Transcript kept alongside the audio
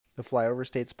The Flyover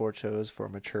State Sports Show is for a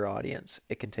mature audience.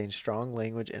 It contains strong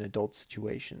language and adult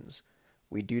situations.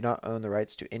 We do not own the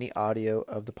rights to any audio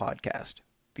of the podcast.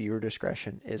 Viewer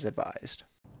discretion is advised.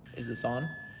 Is this on?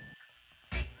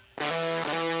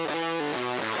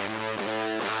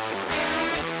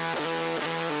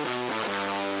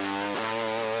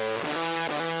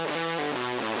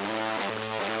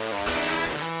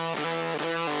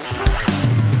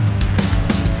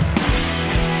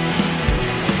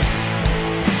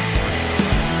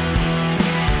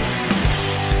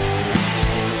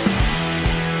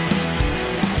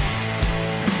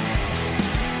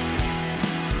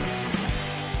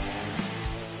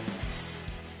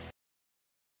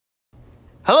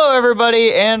 Hello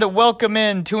everybody, and welcome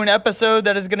in to an episode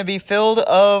that is going to be filled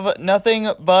of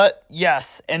nothing but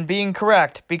yes and being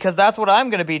correct, because that's what I'm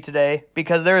going to be today,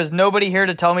 because there is nobody here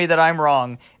to tell me that I'm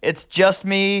wrong. It's just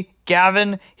me,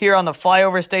 Gavin, here on the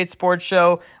Flyover State Sports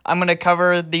Show. I'm going to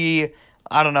cover I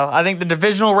think the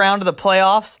divisional round of the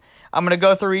playoffs. I'm going to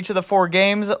go through each of the 4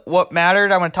 games, what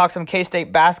mattered. I'm going to talk some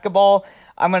K-State basketball.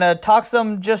 I'm going to talk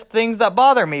some just things that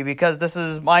bother me, because this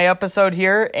is my episode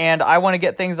here, and I want to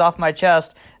get things off my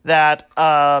chest that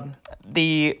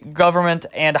the government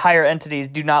and higher entities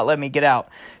do not let me get out.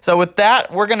 So with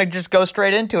that, we're going to just go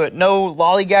straight into it. No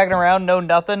lollygagging around, no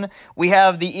nothing. We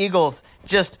have the Eagles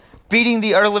just beating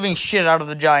the utter living shit out of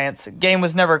the Giants. Game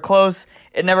was never close.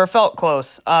 It never felt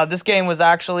close. This game was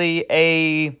actually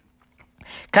a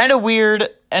kind of weird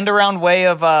end-around way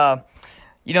of...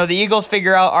 the Eagles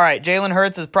figure out, all right, Jalen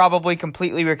Hurts is probably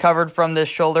completely recovered from this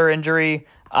shoulder injury.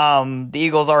 The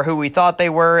Eagles are who we thought they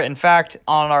were. In fact,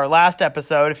 on our last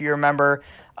episode, if you remember,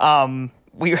 I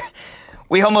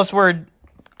almost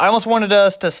wanted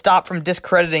us to stop from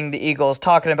discrediting the Eagles,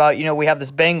 talking about, we have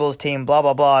this Bengals team, blah,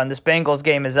 blah, blah, and this Bengals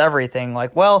game is everything.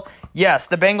 Like, well, yes,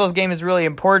 the Bengals game is really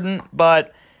important,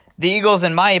 but the Eagles,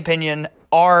 in my opinion,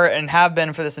 are and have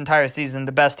been for this entire season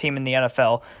the best team in the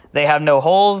NFL. They have no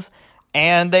holes,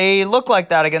 and they look like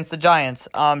that against the Giants.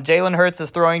 Jalen Hurts is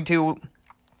throwing to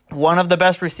one of the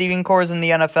best receiving corps in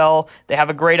the NFL. They have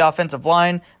a great offensive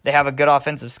line. They have a good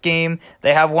offensive scheme.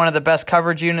 They have one of the best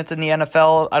coverage units in the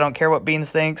NFL. I don't care what Beans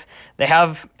thinks. They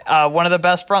have one of the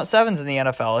best front sevens in the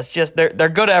NFL. It's just they're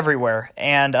good everywhere.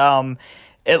 And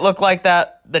it looked like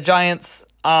that the Giants,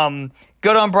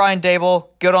 good on Brian Dable,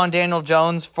 good on Daniel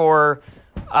Jones for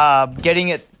getting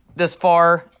it this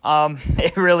far.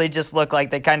 It really just looked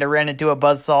like they kind of ran into a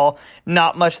buzzsaw.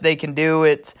 Not much they can do.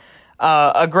 It's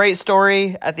a great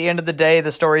story. At the end of the day,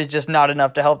 the story is just not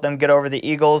enough to help them get over the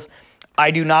Eagles.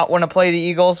 I do not want to play the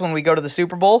Eagles when we go to the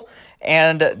Super Bowl.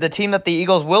 And the team that the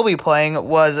Eagles will be playing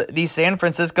was the San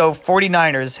Francisco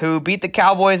 49ers, who beat the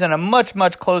Cowboys in a much,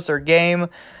 much closer game.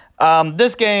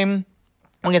 This game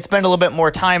we can spend a little bit more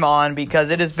time on,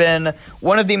 because it has been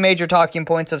one of the major talking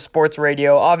points of sports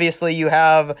radio. Obviously, you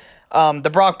have the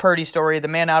Brock Purdy story, the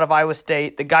man out of Iowa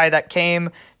State, the guy that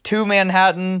came to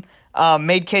Manhattan,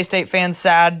 made K-State fans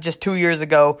sad just 2 years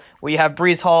ago, where you have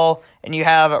Breece Hall and you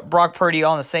have Brock Purdy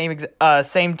on the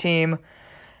same team.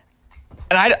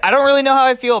 And I don't really know how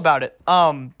I feel about it.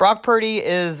 Brock Purdy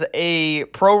is a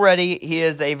pro-ready. He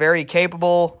is a very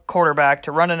capable quarterback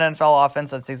to run an NFL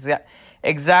offense. That's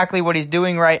exactly what he's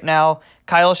doing right now.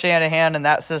 Kyle Shanahan and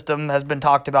that system has been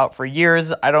talked about for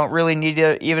years. I don't really need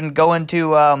to even go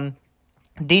into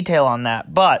detail on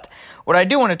that. But what I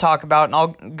do want to talk about, and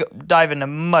I'll dive into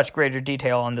much greater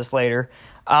detail on this later,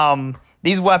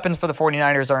 these weapons for the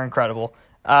 49ers are incredible.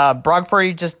 Brock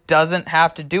Purdy just doesn't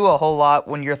have to do a whole lot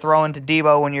when you're throwing to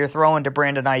Debo, when you're throwing to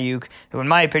Brandon Ayuk, who in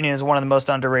my opinion is one of the most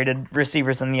underrated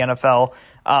receivers in the NFL.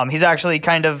 He's actually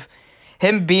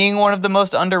him being one of the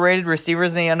most underrated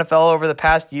receivers in the NFL over the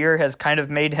past year has kind of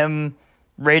made him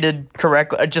rated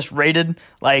correctly,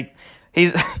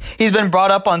 He's been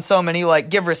brought up on so many,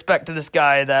 give respect to this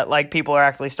guy, that, people are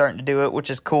actually starting to do it, which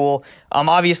is cool.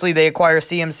 Obviously, they acquire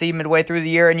CMC midway through the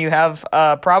year, and you have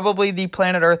probably the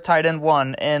Planet Earth tight end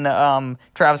 1 in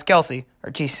Travis Kelce. Or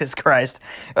Jesus Christ.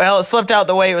 Well, it slipped out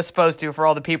the way it was supposed to for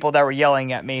all the people that were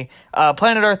yelling at me.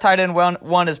 Planet Earth tight end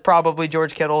 1 is probably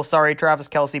George Kittle. Sorry, Travis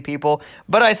Kelce people.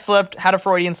 But I slipped, had a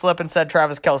Freudian slip, and said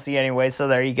Travis Kelce anyway, so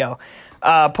there you go.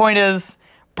 Point is,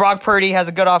 Brock Purdy has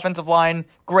a good offensive line,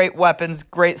 great weapons,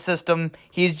 great system.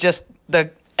 He's just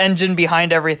the engine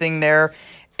behind everything there.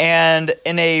 And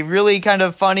in a really kind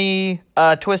of funny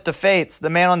twist of fates,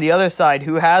 the man on the other side,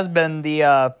 who has been the,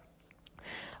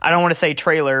 I don't want to say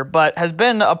trailer, but has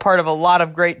been a part of a lot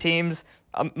of great teams,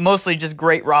 mostly just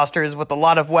great rosters with a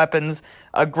lot of weapons,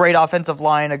 a great offensive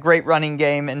line, a great running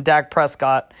game, and Dak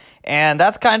Prescott. And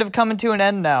that's kind of coming to an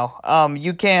end now.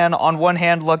 You can, on one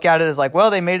hand, look at it as well,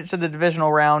 they made it to the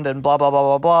divisional round and blah, blah,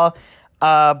 blah, blah, blah.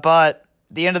 But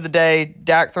at the end of the day,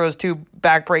 Dak throws 2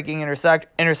 back-breaking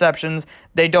interceptions.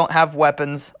 They don't have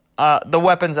weapons. The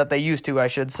weapons that they used to, I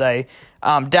should say.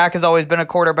 Dak has always been a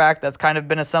quarterback that's kind of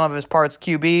been a sum of his parts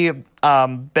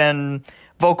QB. Been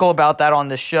vocal about that on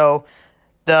this show.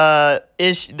 The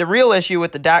real issue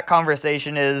with the Dak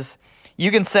conversation is you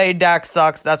can say Dak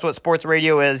sucks. That's what sports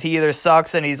radio is. He either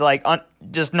sucks and he's like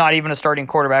just not even a starting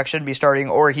quarterback, shouldn't be starting,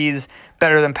 or he's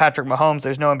better than Patrick Mahomes.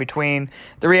 There's no in between.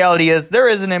 The reality is there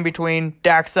is an in between.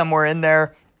 Dak's somewhere in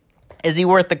there. Is he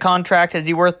worth the contract? Is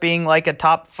he worth being like a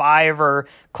top 5 or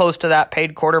close to that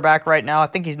paid quarterback right now? I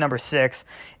think he's number 6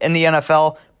 in the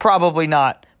NFL. Probably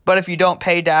not. But if you don't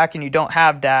pay Dak and you don't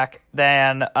have Dak,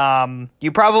 then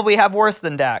you probably have worse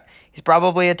than Dak. He's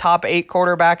probably a top 8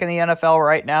 quarterback in the NFL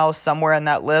right now, somewhere in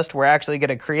that list. We're actually going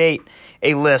to create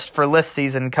a list for list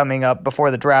season coming up before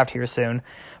the draft here soon.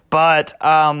 But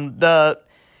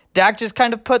Dak just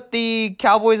kind of put the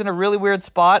Cowboys in a really weird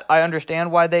spot. I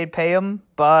understand why they'd pay him,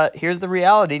 but here's the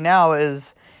reality now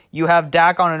is you have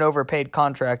Dak on an overpaid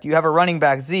contract. You have a running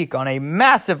back, Zeke, on a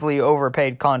massively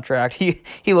overpaid contract. He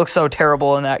looks so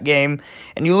terrible in that game.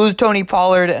 And you lose Tony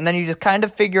Pollard, and then you just kind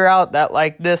of figure out that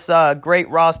like this great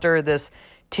roster, this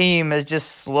team has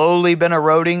just slowly been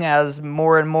eroding as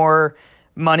more and more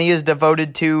money is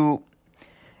devoted to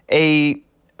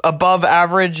above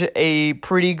average, a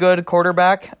pretty good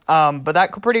quarterback. But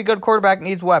that pretty good quarterback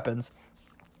needs weapons.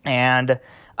 And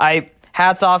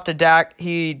hats off to Dak.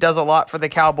 He does a lot for the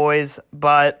Cowboys,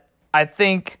 but I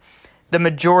think the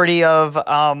majority of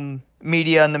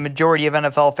media and the majority of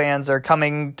NFL fans are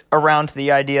coming around to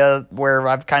the idea where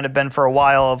I've kind of been for a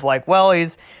while of like, well,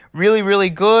 he's really, really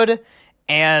good,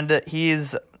 and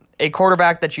he's a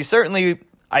quarterback that you certainly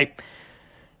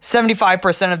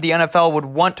 75% of the NFL would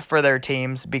want for their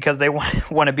teams because they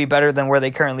want to be better than where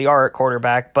they currently are at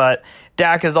quarterback. But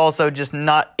Dak is also just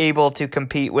not able to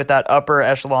compete with that upper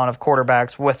echelon of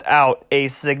quarterbacks without a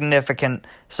significant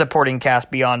supporting cast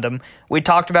beyond him. We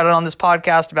talked about it on this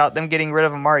podcast about them getting rid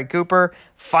of Amari Cooper.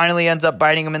 Finally ends up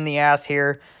biting him in the ass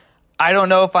here. I don't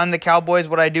know if I'm the Cowboys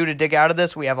what I do to dig out of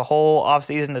this. We have a whole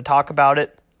offseason to talk about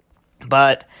it.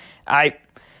 But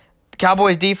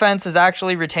Cowboys defense is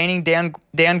actually retaining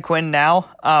Dan Quinn now.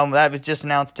 That was just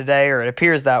announced today, or it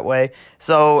appears that way.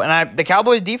 So, the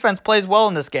Cowboys defense plays well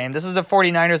in this game. This is a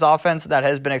 49ers offense that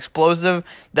has been explosive,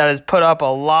 that has put up a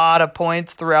lot of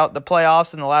points throughout the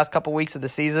playoffs in the last couple weeks of the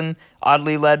season,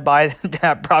 oddly led by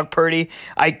Brock Purdy.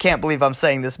 I can't believe I'm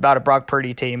saying this about a Brock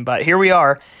Purdy team, but here we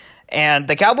are. And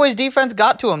the Cowboys defense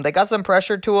got to him. They got some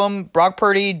pressure to him. Brock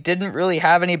Purdy didn't really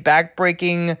have any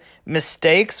back-breaking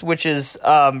mistakes, which is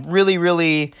really,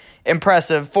 really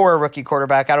impressive for a rookie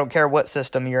quarterback. I don't care what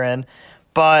system you're in.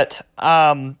 But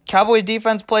Cowboys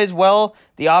defense plays well.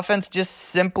 The offense just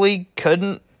simply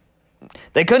couldn't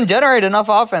generate enough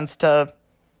offense to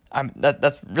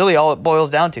that's really all it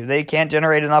boils down to. They can't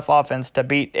generate enough offense to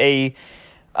beat a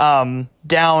down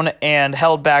and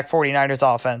held back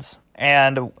 49ers offense.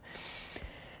 And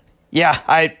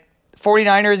yeah,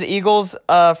 49ers, Eagles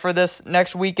for this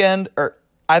next weekend,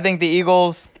 I think the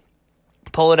Eagles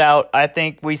pull it out. I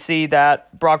think we see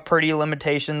that Brock Purdy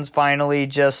limitations finally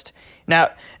just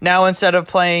now instead of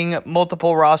playing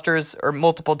multiple rosters or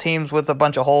multiple teams with a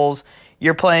bunch of holes,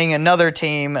 you're playing another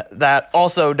team that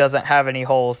also doesn't have any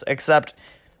holes, except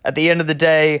at the end of the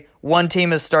day, one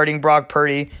team is starting Brock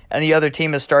Purdy and the other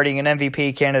team is starting an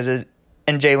MVP candidate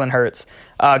and Jalen Hurts.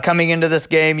 Coming into this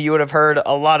game, you would have heard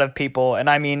a lot of people, and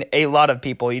I mean a lot of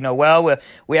people, we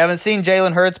haven't seen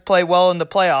Jalen Hurts play well in the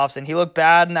playoffs, and he looked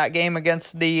bad in that game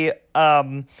against the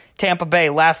Tampa Bay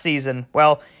last season.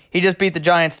 Well, he just beat the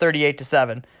Giants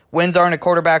 38-7. Wins aren't a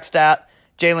quarterback stat.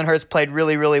 Jalen Hurts played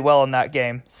really, really well in that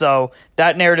game. So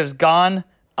that narrative's gone.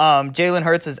 Jalen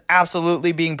Hurts is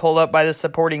absolutely being pulled up by the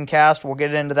supporting cast. We'll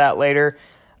get into that later.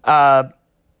 But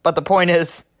the point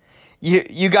is,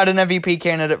 You got an MVP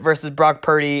candidate versus Brock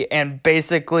Purdy and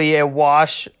basically a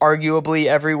wash, arguably,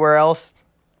 everywhere else.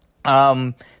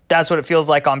 That's what it feels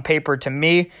like on paper to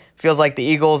me. Feels like the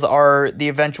Eagles are the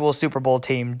eventual Super Bowl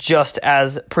team, just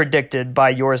as predicted by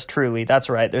yours truly. That's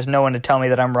right. There's no one to tell me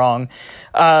that I'm wrong.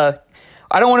 I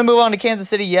don't want to move on to Kansas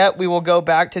City yet. We will go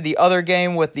back to the other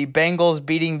game with the Bengals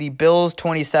beating the Bills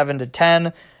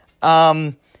 27-10.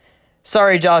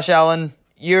 Sorry, Josh Allen.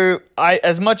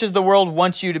 As much as the world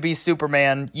wants you to be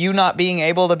Superman, you not being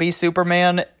able to be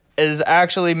Superman is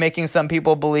actually making some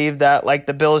people believe that like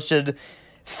the Bills should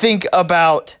think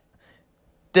about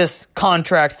this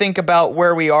contract, think about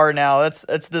where we are now. It's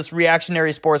this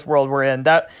reactionary sports world we're in.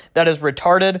 That is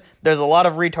retarded. There's a lot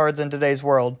of retards in today's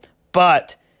world.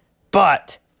 But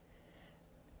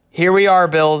here we are,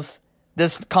 Bills.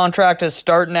 this contract is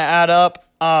starting to add up.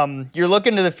 You're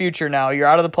looking to the future now. You're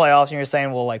out of the playoffs, and you're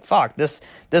saying, well, like, fuck, this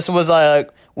was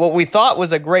what we thought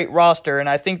was a great roster, and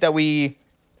I think that we,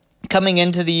 coming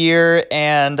into the year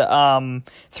and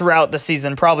throughout the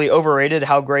season, probably overrated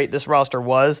how great this roster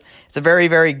was. It's a very,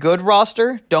 very good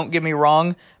roster, don't get me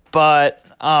wrong, but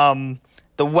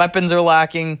the weapons are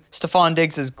lacking. Stephon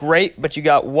Diggs is great, but you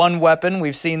got one weapon.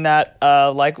 We've seen that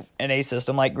like in a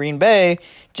system like Green Bay,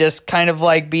 just kind of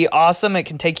like be awesome. It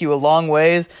can take you a long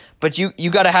ways, but you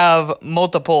got to have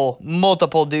multiple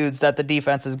dudes that the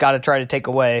defense has got to try to take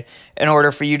away in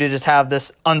order for you to just have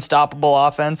this unstoppable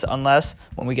offense, unless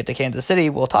when we get to Kansas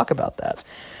City, we'll talk about that.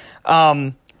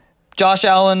 Josh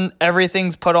Allen,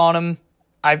 everything's put on him.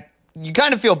 You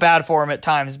kind of feel bad for him at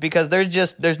times because there's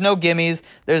no gimmies.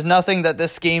 There's nothing that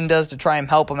this scheme does to try and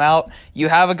help him out. You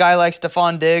have a guy like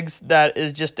Stephon Diggs that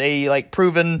is just a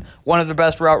proven one of the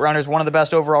best route runners, one of the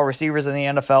best overall receivers in the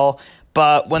NFL.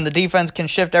 But when the defense can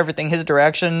shift everything his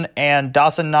direction and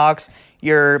Dawson Knox,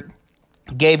 your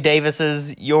Gabe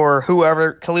Davises, your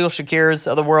whoever, Khalil Shakirs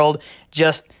of the world,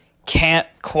 just can't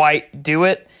quite do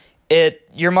it.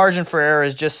 Your margin for error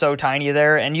is just so tiny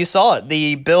there, and you saw it.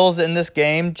 The Bills in this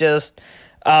game just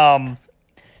the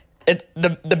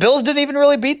Bills didn't even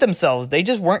really beat themselves. They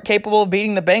just weren't capable of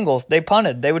beating the Bengals. They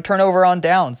punted. They would turn over on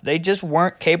downs. They just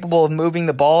weren't capable of moving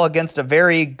the ball against a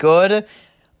very good,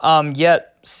 yet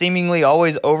seemingly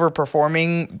always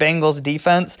overperforming Bengals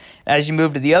defense. As you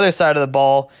move to the other side of the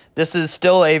ball, this is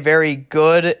still a very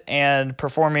good and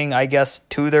performing, I guess,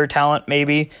 to their talent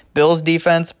maybe, Bills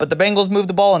defense, but the Bengals moved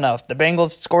the ball enough. The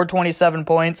Bengals scored 27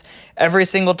 points. Every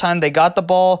single time they got the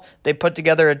ball, they put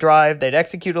together a drive, they'd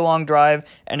execute a long drive,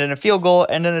 and in a field goal,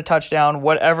 and in a touchdown,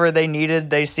 whatever they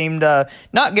needed. They seemed to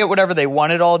not get whatever they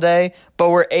wanted all day, but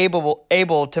were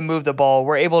able to move the ball,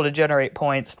 were able to generate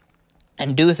points,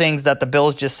 and do things that the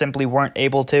Bills just simply weren't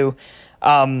able to.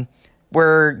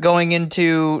 We're going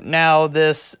into now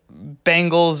this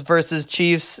Bengals versus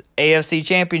Chiefs AFC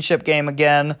Championship game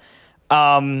again.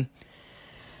 I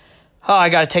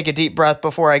got to take a deep breath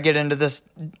before I get into this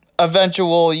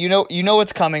eventual, you know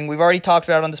what's coming. We've already talked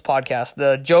about it on this podcast,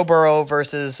 the Joe Burrow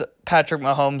versus Patrick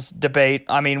Mahomes debate.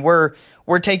 I mean, we're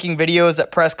taking videos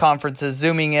at press conferences,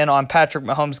 zooming in on Patrick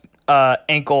Mahomes'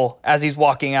 ankle as he's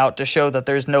walking out to show that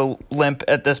there's no limp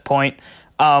at this point.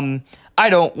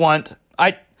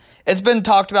 It's been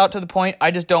talked about to the point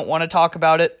I just don't want to talk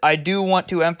about it. I do want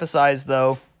to emphasize,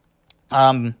 though,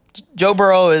 Joe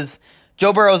Burrow is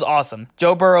awesome.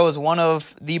 Joe Burrow is one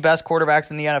of the best quarterbacks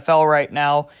in the NFL right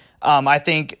now. I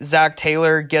think Zach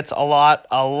Taylor gets a lot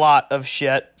of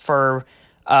shit for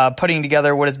putting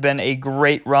together what has been a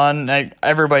great run.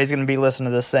 Everybody's going to be listening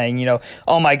to this saying,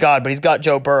 oh my God, but he's got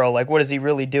Joe Burrow. Like, what is he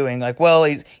really doing? Like, well,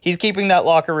 he's keeping that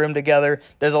locker room together.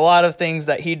 There's a lot of things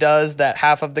that he does that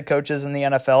half of the coaches in the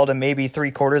NFL to maybe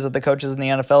 3/4 of the coaches in the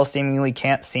NFL seemingly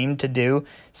can't seem to do.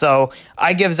 So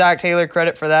I give Zach Taylor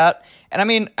credit for that. And I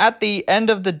mean, at the end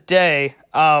of the day,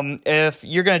 if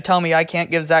you're going to tell me I can't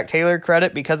give Zach Taylor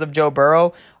credit because of Joe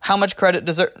Burrow, how much credit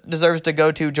deserves to go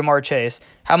to Jamar Chase?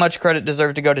 How much credit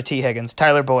deserves to go to T. Higgins,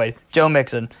 Tyler Boyd, Joe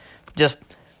Mixon?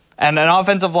 And an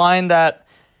offensive line that,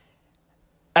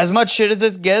 as much shit as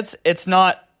it gets, it's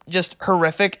not just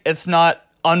horrific. It's not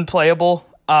unplayable.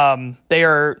 They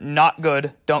are not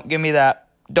good. Don't get me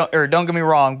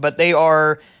wrong, but they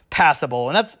are passable.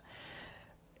 And that's,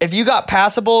 if you got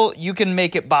passable, you can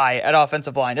make it by at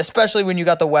offensive line, especially when you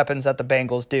got the weapons that the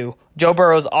Bengals do. Joe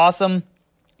Burrow's awesome,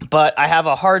 but I have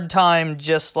a hard time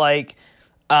just like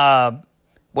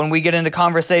when we get into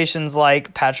conversations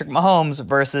like Patrick Mahomes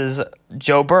versus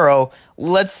Joe Burrow,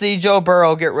 let's see Joe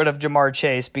Burrow get rid of Jamar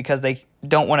Chase because they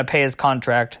don't want to pay his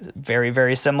contract. Very,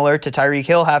 very similar to Tyreek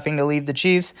Hill having to leave the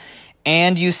Chiefs.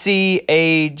 And you see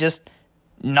a just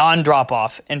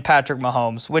non-drop-off in Patrick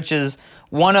Mahomes, which is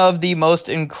one of the most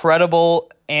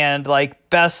incredible and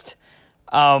best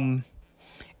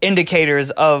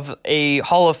indicators of a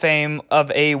Hall of Fame,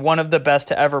 of one of the best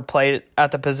to ever play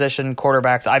at the position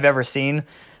quarterbacks I've ever seen.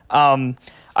 I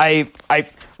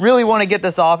really want to get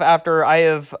this off after I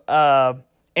have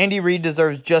Andy Reid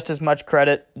deserves just as much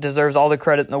credit, deserves all the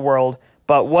credit in the world,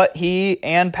 but what he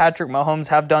and Patrick Mahomes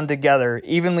have done together,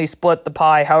 evenly split the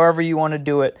pie, however you want to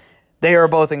do it, they are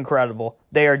both incredible.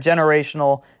 They are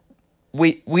generational.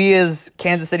 We as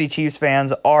Kansas City Chiefs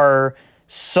fans are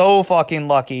so fucking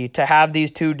lucky to have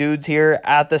these two dudes here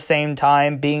at the same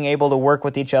time, being able to work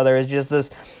with each other is just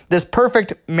this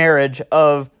perfect marriage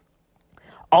of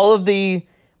all of the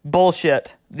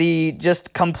bullshit, the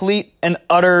just complete and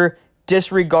utter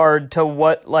disregard to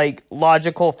what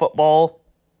logical football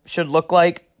should look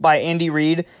like by Andy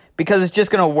Reid, because it's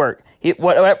just going to work.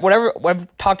 Whatever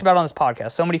I've talked about on this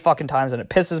podcast so many fucking times, and it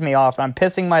pisses me off, and I'm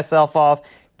pissing myself off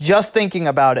just thinking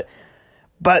about it.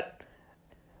 But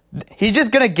he's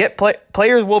just going to get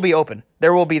players will be open.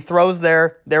 There will be throws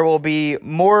there. There will be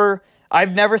more.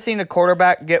 I've never seen a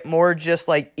quarterback get more just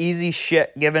like easy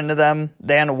shit given to them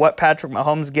than what Patrick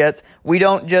Mahomes gets. We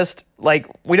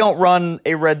don't run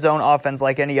a red zone offense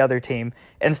like any other team.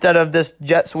 Instead of this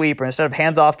jet sweep or instead of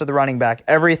hands off to the running back,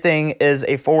 everything is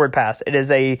a forward pass. It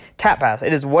is a tap pass.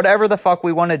 It is whatever the fuck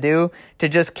we want to do to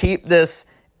just keep this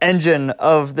engine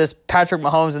of this Patrick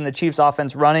Mahomes and the Chiefs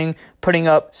offense running, putting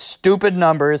up stupid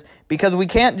numbers, because we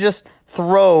can't just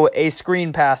throw a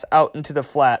screen pass out into the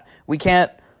flat. We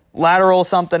can't lateral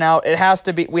something out.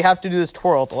 We have to do this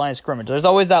twirl at the line of scrimmage. There's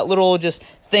always that little just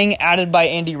thing added by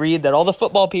Andy Reid that all the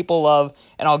football people love,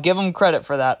 and I'll give him credit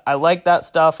for that. I like that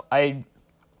stuff. I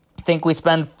think we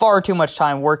spend far too much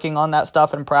time working on that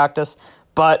stuff in practice.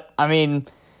 But, I mean,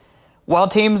 while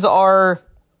teams are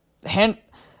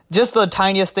just the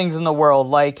tiniest things in the world,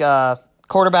 like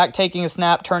quarterback taking a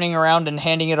snap, turning around and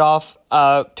handing it off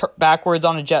backwards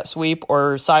on a jet sweep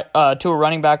or to a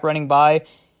running back running by,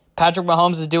 Patrick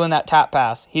Mahomes is doing that tap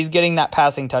pass. He's getting that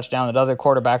passing touchdown that other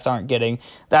quarterbacks aren't getting.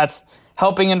 That's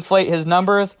helping inflate his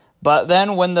numbers. But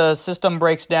then when the system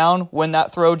breaks down, when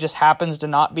that throw just happens to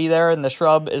not be there and the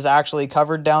shrub is actually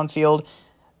covered downfield,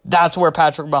 that's where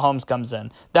Patrick Mahomes comes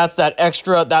in. That's that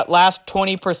last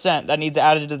 20% that needs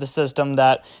added to the system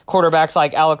that quarterbacks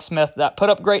like Alex Smith that put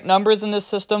up great numbers in this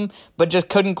system, but just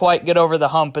couldn't quite get over the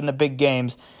hump in the big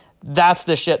games. That's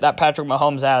the shit that Patrick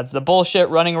Mahomes adds. The bullshit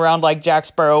running around like Jack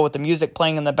Sparrow with the music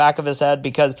playing in the back of his head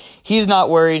because he's not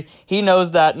worried. He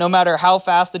knows that no matter how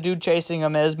fast the dude chasing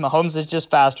him is, Mahomes is just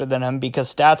faster than him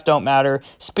because stats don't matter,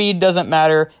 speed doesn't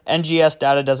matter, NGS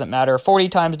data doesn't matter, 40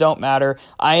 times don't matter.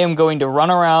 I am going to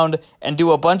run around and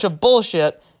do a bunch of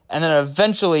bullshit, and then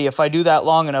eventually, if I do that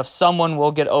long enough, someone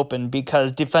will get open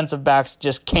because defensive backs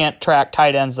just can't track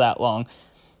tight ends that long.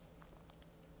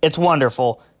 It's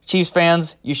wonderful. Chiefs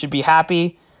fans, you should be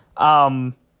happy.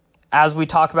 As we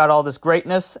talk about all this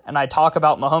greatness, and I talk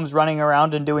about Mahomes running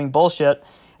around and doing bullshit,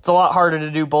 it's a lot harder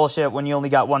to do bullshit when you only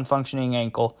got one functioning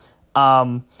ankle.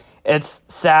 It's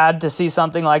sad to see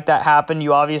something like that happen.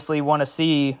 You obviously want to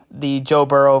see the Joe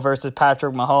Burrow versus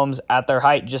Patrick Mahomes at their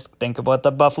height. Just think about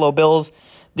the Buffalo Bills,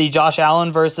 the Josh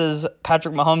Allen versus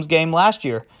Patrick Mahomes game last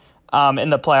year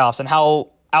in the playoffs, and how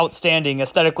outstanding,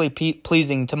 aesthetically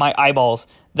pleasing to my eyeballs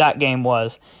that game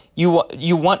was.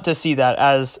 You want to see that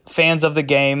as fans of the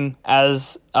game,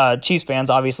 as Chiefs fans,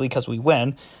 obviously, because we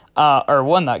won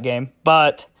that game.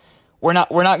 But we're not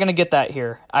going to get that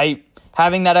here.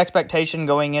 Having that expectation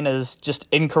going in is just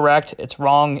incorrect. It's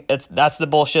wrong. That's the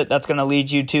bullshit that's going to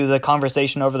lead you to the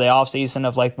conversation over the offseason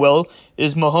of like, well,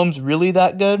 is Mahomes really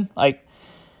that good? Like,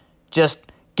 just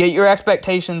get your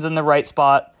expectations in the right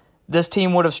spot. This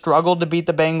team would have struggled to beat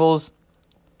the Bengals.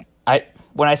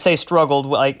 When I say struggled,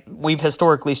 like we've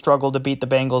historically struggled to beat the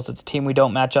Bengals. It's a team we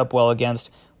don't match up well against.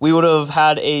 We would have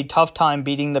had a tough time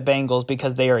beating the Bengals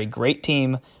because they are a great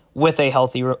team with a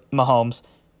healthy Mahomes.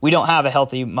 We don't have a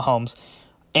healthy Mahomes.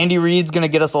 Andy Reid's going to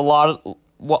get us a lot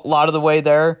of the way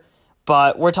there,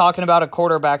 but we're talking about a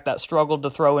quarterback that struggled to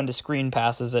throw into screen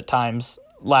passes at times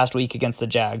last week against the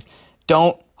Jags.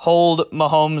 Don't hold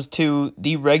Mahomes to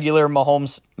the regular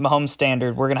Mahomes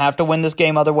standard. We're going to have to win this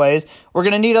game other ways. We're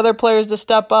going to need other players to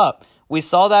step up. We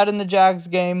saw that in the Jags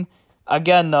game.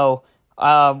 Again, though,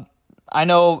 I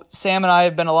know Sam and I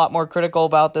have been a lot more critical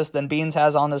about this than Beans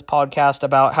has on this podcast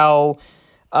about how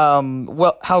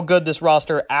good this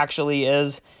roster actually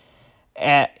is.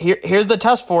 And here's the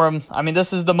test for him. I mean,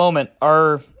 this is the moment.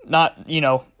 Or not,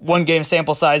 one game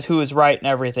sample size, who is right and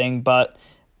everything, but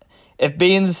if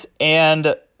Beans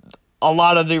and a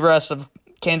lot of the rest of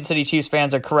Kansas City Chiefs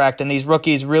fans are correct, and these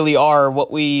rookies really are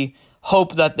what we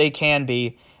hope that they can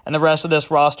be, and the rest of this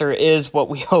roster is what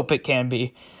we hope it can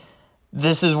be,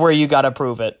 this is where you got to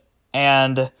prove it.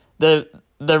 And the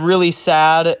really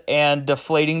sad and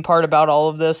deflating part about all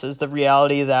of this is the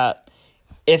reality that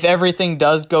if everything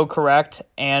does go correct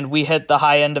and we hit the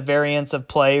high end of variance of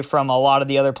play from a lot of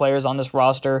the other players on this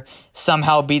roster,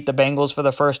 somehow beat the Bengals for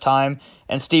the first time,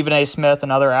 and Stephen A. Smith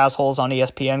and other assholes on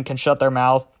ESPN can shut their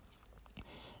mouth,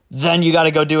 then you got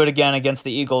to go do it again against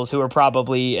the Eagles, who are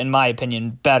probably, in my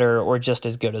opinion, better or just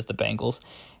as good as the Bengals.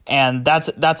 And that's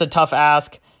a tough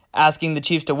ask, asking the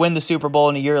Chiefs to win the Super Bowl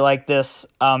in a year like this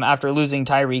after losing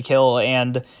Tyreek Hill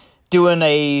and doing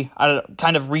a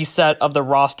kind of reset of the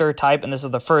roster type, and this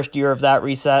is the first year of that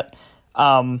reset.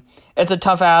 It's a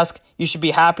tough ask. You should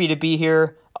be happy to be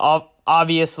here.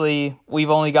 Obviously, we've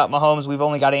only got Mahomes. We've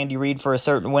only got Andy Reid for a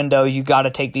certain window. You got to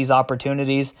take these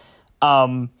opportunities.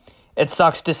 it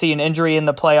sucks to see an injury in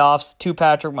the playoffs to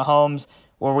Patrick Mahomes,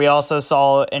 where we also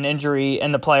saw an injury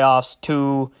in the playoffs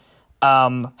to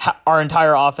our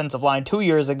entire offensive line 2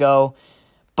 years ago.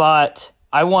 But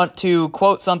I want to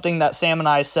quote something that Sam and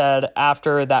I said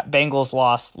after that Bengals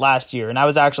loss last year. And I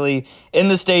was actually in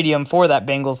the stadium for that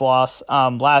Bengals loss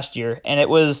last year. And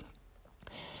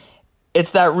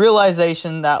it's that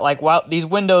realization that, like, wow, these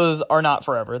windows are not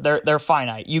forever. They're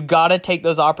finite. You got to take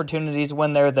those opportunities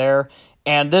when they're there.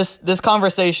 And this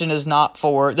conversation is not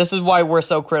for, this is why we're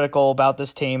so critical about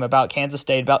this team, about Kansas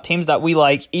State, about teams that we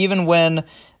like, even when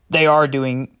they are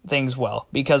doing things well.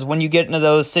 Because when you get into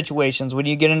those situations, when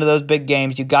you get into those big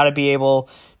games, you got to be able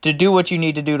to do what you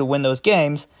need to do to win those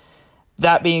games.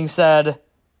 That being said,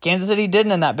 Kansas City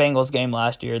didn't in that Bengals game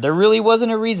last year. There really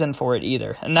wasn't a reason for it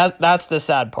either. And that's the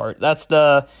sad part.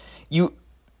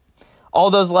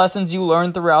 All those lessons you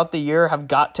learned throughout the year have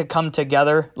got to come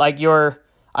together.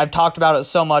 I've talked about it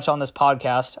so much on this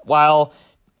podcast. While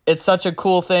it's such a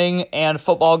cool thing and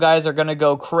football guys are going to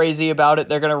go crazy about it,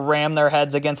 they're going to ram their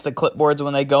heads against the clipboards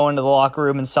when they go into the locker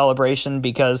room in celebration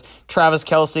because Travis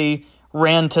Kelce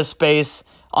ran to space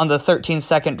on the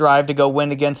 13-second drive to go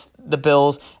win against the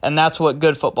Bills, and that's what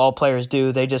good football players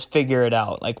do. They just figure it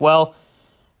out. I've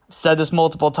said this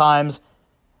multiple times,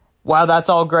 while that's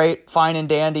all great, fine and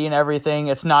dandy and everything,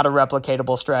 it's not a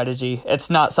replicatable strategy. It's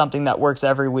not something that works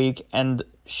every week, and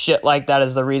shit like that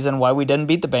is the reason why we didn't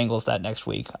beat the Bengals that next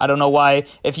week. I don't know why.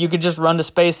 If you could just run to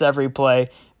space every play,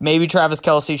 maybe Travis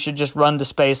Kelce should just run to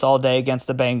space all day against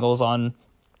the Bengals on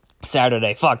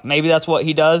Saturday. Maybe that's what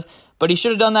he does, but he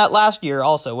should have done that last year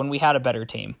also when we had a better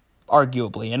team,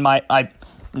 arguably.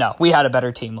 No, we had a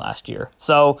better team last year.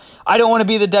 So I don't want to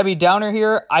be the Debbie Downer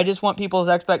here. I just want people's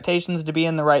expectations to be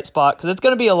in the right spot because it's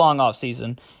going to be a long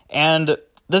offseason. And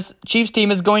this Chiefs team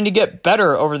is going to get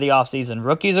better over the offseason.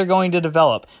 Rookies are going to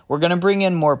develop. We're going to bring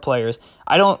in more players.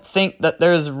 I don't think that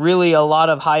there's really a lot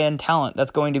of high-end talent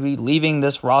that's going to be leaving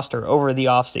this roster over the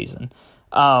offseason.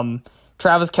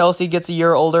 Travis Kelce gets a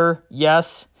year older,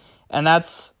 yes, and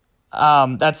that's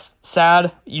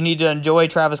sad. You need to enjoy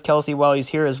Travis Kelce while he's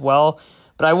here as well.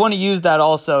 But I want to use that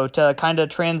also to kind of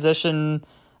transition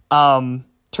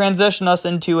us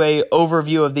into a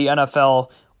overview of the NFL,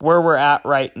 where we're at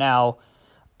right now.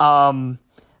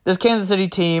 This Kansas City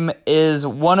team is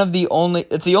it's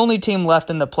the only team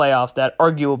left in the playoffs that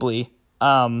arguably,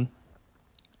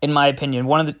 in my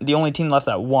opinion, the only team left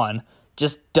that won,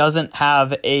 just doesn't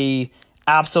have a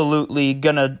absolutely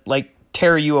gonna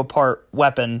tear you apart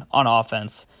weapon on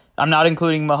offense. I'm not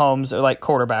including Mahomes or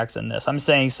quarterbacks in this. I'm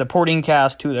saying supporting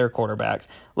cast to their quarterbacks.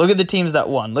 Look at the teams that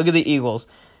won. Look at the Eagles.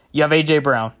 You have A.J.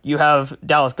 Brown. You have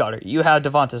Dallas Goedert. You have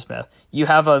Devonta Smith. You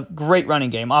have a great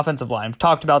running game, offensive line. We've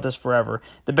talked about this forever.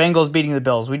 The Bengals beating the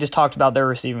Bills. We just talked about their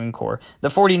receiving core. The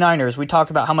 49ers, we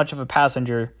talked about how much of a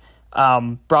passenger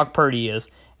Brock Purdy is,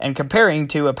 and comparing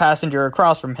to a passenger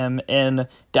across from him in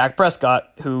Dak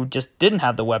Prescott, who just didn't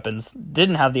have the weapons,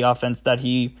 didn't have the offensive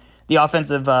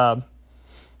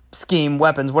scheme,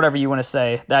 weapons, whatever you want to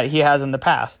say, that he has in the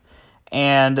past.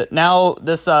 And now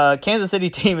this Kansas City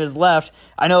team is left.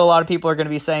 I know a lot of people are going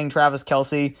to be saying Travis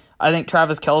Kelce. I think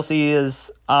Travis Kelce is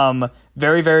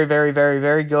very, very, very, very,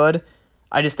 very good.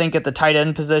 I just think at the tight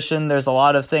end position, there's a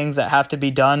lot of things that have to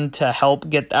be done to help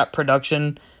get that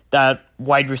production that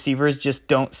wide receivers just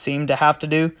don't seem to have to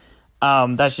do.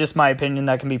 That's just my opinion.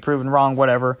 That can be proven wrong,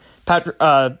 whatever.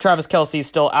 Travis Kelce is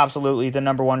still absolutely the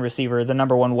number one receiver, the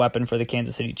number one weapon for the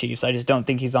Kansas City Chiefs. I just don't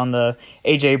think he's on the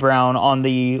A.J. Brown, on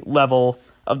the level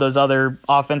of those other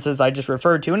offenses I just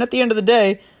referred to. And at the end of the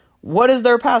day, what is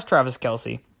there past Travis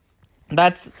Kelce?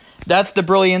 That's the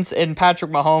brilliance in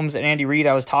Patrick Mahomes and Andy Reid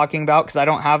I was talking about, because I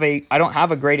don't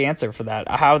have a great answer for that,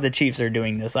 how the Chiefs are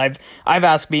doing this. I've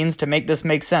asked Beans to make this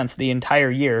make sense the entire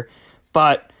year,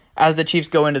 but as the Chiefs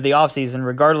go into the offseason,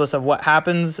 regardless of what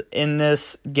happens in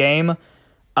this game,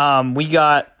 we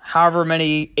got however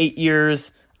many 8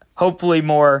 years, hopefully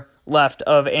more, left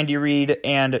of Andy Reid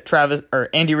and Patrick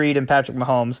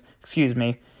Mahomes. Excuse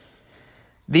me.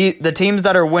 The teams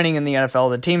that are winning in the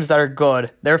NFL, the teams that are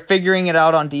good, they're figuring it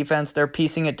out on defense. They're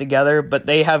piecing it together, but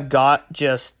they have got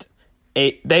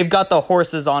they've got the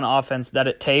horses on offense that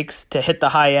it takes to hit the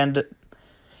high end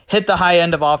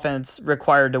of offense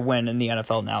required to win in the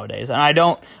NFL nowadays. And I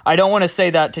don't want to say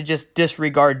that to just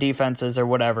disregard defenses or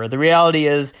whatever. The reality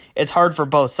is it's hard for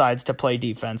both sides to play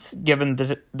defense given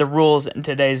the rules in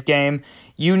today's game.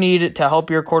 You need to help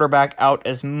your quarterback out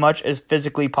as much as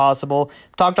physically possible.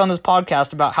 I've talked on this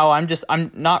podcast about how I'm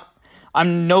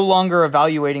no longer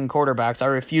evaluating quarterbacks. I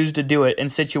refuse to do it in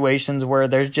situations where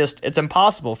it's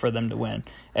impossible for them to win.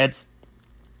 It's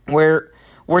where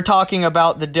we're talking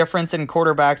about the difference in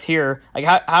quarterbacks here. Like,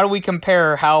 how do we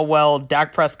compare how well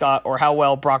Dak Prescott or how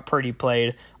well Brock Purdy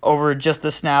played over just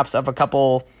the snaps of a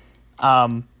couple,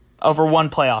 over one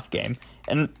playoff game?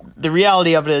 And the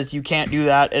reality of it is you can't do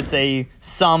that. It's a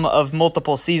sum of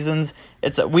multiple seasons.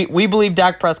 We believe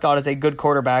Dak Prescott is a good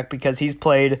quarterback because he's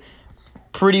played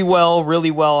pretty well, really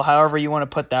well, however you want to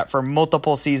put that, for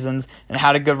multiple seasons and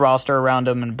had a good roster around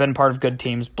him and been part of good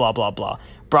teams, blah, blah, blah.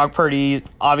 Brock Purdy,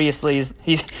 obviously,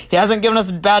 he hasn't given us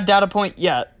a bad data point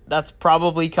yet. That's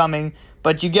probably coming,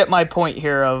 but you get my point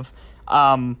here of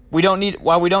we don't need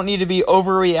to be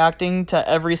overreacting to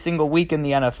every single week in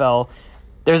the NFL.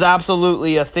 There's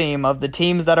absolutely a theme of the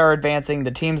teams that are advancing,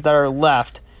 the teams that are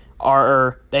left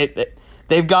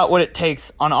they've got what it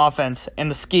takes on offense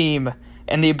and the scheme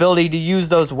and the ability to use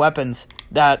those weapons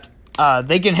that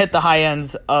they can hit the high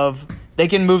ends of. They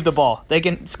can move the ball, they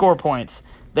can score points.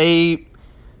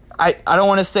 I don't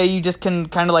want to say you just can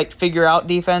kind of like figure out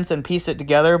defense and piece it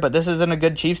together, but this isn't a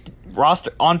good Chiefs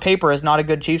roster. On paper, is not a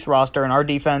good Chiefs roster, and our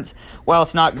defense, while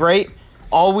it's not great,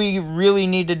 all we really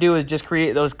need to do is just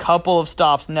create those couple of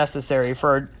stops necessary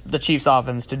for the Chiefs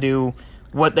offense to do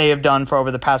what they have done for over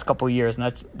the past couple of years, and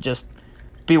that's just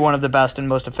be one of the best and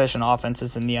most efficient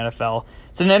offenses in the NFL.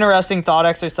 It's an interesting thought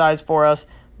exercise for us,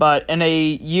 but in a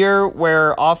year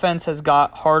where offense has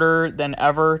got harder than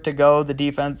ever to go, the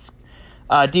defenses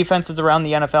around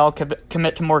the NFL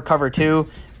commit to more cover two.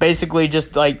 Basically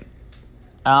just like,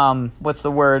 begging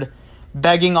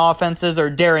offenses or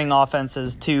daring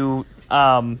offenses to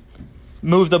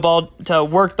move the ball, to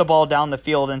work the ball down the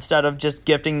field instead of just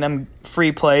gifting them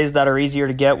free plays that are easier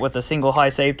to get with a single high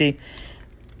safety.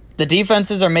 The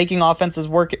defenses are making offenses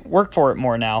work for it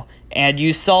more now, and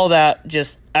you saw that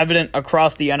just evident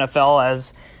across the NFL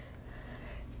as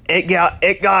it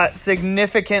got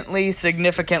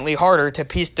significantly harder to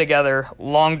piece together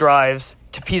long drives,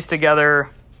 to piece together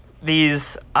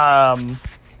these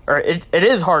it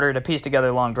is harder to piece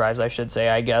together long drives, I should say,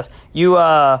 I guess.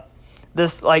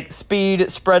 This like speed,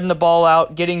 spreading the ball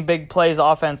out, getting big plays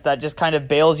offense that just kind of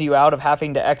bails you out of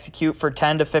having to execute for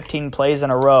 10 to 15 plays in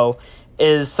a row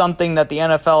is something that the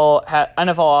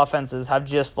NFL offenses have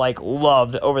just like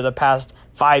loved over the past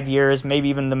 5 years, maybe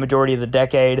even the majority of the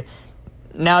decade.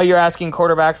 Now you're asking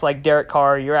quarterbacks like Derek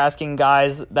Carr, you're asking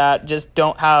guys that just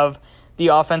don't have the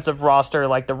offensive roster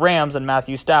like the Rams and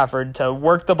Matthew Stafford to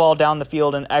work the ball down the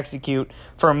field and execute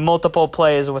for multiple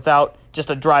plays without just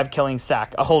a drive-killing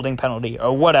sack, a holding penalty,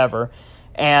 or whatever.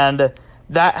 And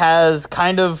that has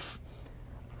kind of,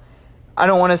 I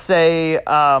don't want to say,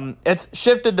 it's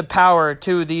shifted the power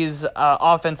to these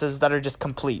offenses that are just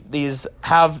complete. These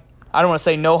have, I don't want to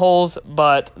say no holes,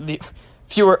 but the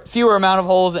fewer amount of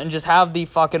holes, and just have the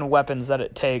fucking weapons that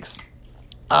it takes.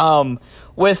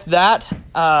 With that,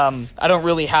 I don't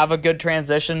really have a good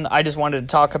transition. I just wanted to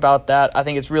talk about that. I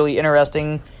think it's really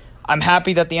interesting. I'm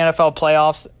happy that the NFL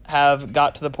playoffs have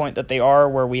got to the point that they are,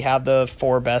 where we have the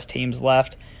 4 best teams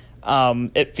left.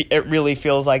 It really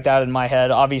feels like that in my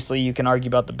head. Obviously, you can argue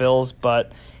about the Bills,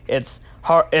 but it's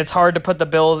hard to put the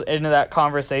Bills into that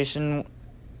conversation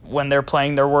when they're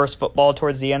playing their worst football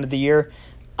towards the end of the year.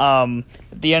 At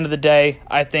the end of the day,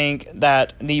 I think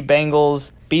that the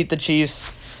Bengals beat the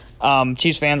Chiefs.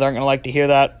 Chiefs fans aren't going to like to hear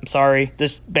that. I'm sorry.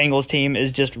 This Bengals team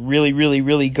is just really, really,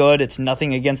 really good. It's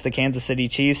nothing against the Kansas City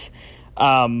Chiefs.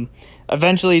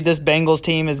 Eventually, this Bengals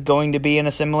team is going to be in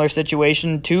a similar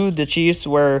situation to the Chiefs,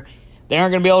 where they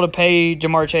aren't going to be able to pay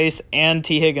Jamar Chase and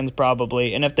T. Higgins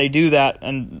probably. And if they do that,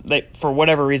 and they, for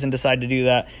whatever reason, decide to do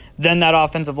that, then that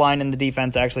offensive line and the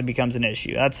defense actually becomes an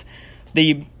issue.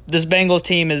 This Bengals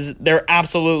team they're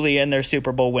absolutely in their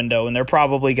Super Bowl window, and they're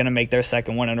probably going to make their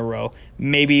second one in a row,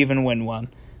 maybe even win one.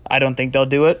 I don't think they'll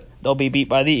do it. They'll be beat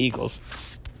by the Eagles.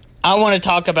 I want to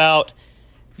talk about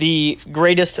the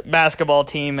greatest basketball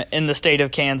team in the state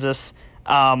of Kansas.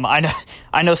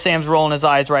 I know Sam's rolling his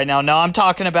eyes right now. No, I'm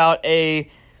talking about a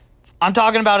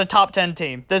top 10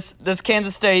 team. This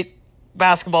Kansas State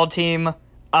basketball team,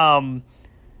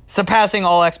 surpassing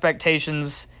all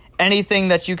expectations. Anything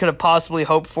that you could have possibly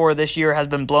hoped for this year has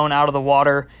been blown out of the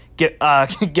water,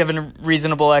 given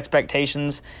reasonable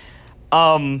expectations.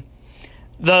 I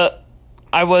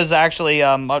was actually,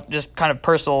 just kind of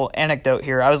personal anecdote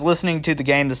here. I was listening to the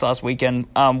game this last weekend,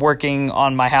 working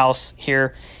on my house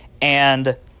here,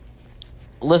 and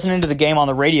listening to the game on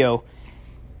the radio,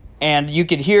 and you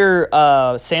could hear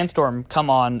Sandstorm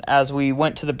come on as we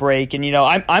went to the break. And,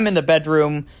 I'm in the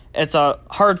bedroom. It's a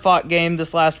hard-fought game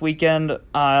this last weekend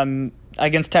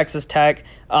against Texas Tech.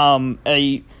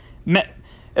 It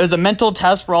was a mental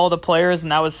test for all the players,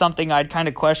 and that was something I'd kind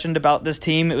of questioned about this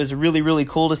team. It was really, really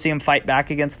cool to see them fight back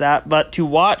against that. But to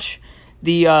watch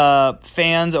the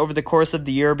fans over the course of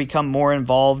the year become more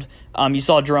involved. You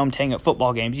saw Jerome Tang at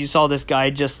football games. You saw this guy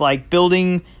just like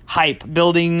building hype,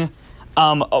 building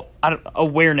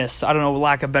awareness. I don't know,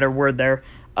 lack of a better word there,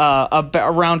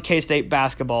 around K-State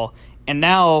basketball. And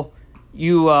now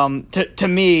you, to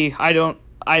me, I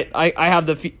have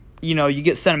the, you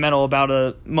get sentimental about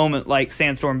a moment like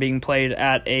Sandstorm being played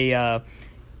at a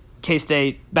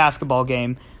K-State basketball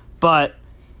game, but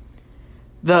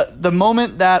the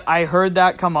moment that I heard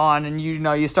that come on, and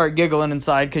you start giggling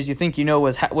inside because you think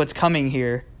what's coming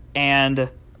here, and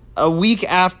a week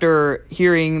after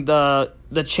hearing the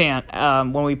chant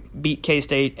when we beat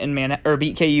K-State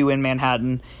beat KU in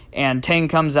Manhattan, and Tang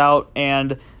comes out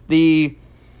and he's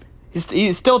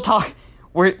still talking.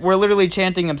 We're literally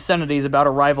chanting obscenities about a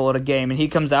rival at a game, and he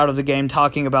comes out of the game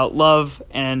talking about love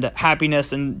and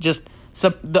happiness and just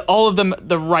all of them,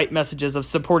 the right messages of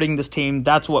supporting this team.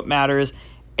 That's what matters.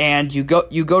 And you go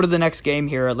to the next game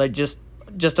here, like just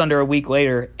under a week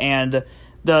later, and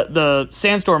the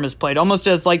Sandstorm is played almost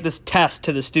as like this test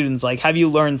to the students, like, have you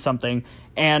learned something?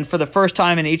 And for the first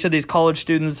time in each of these college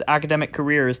students' academic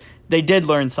careers, they did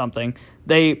learn something.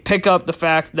 They pick up the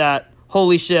fact that,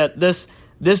 holy shit, this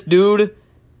dude,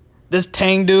 this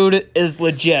Tang dude is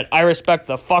legit. I respect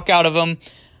the fuck out of him.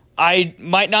 I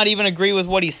might not even agree with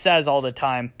what he says all the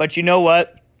time, but you know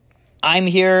what? I'm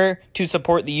here to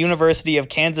support the University of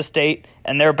Kansas State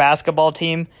and their basketball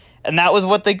team, and that was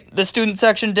what the student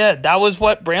section did. That was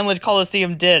what Bramlage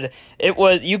Coliseum did.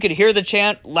 You could hear the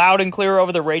chant loud and clear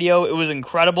over the radio. It was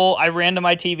incredible. I ran to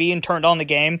my TV and turned on the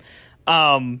game,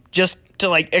 just to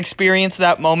like experience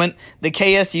that moment. The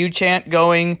KSU chant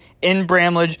going in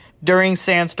Bramlage during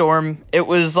Sandstorm. It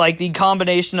was like the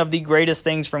combination of the greatest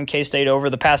things from K-State over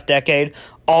the past decade,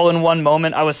 all in one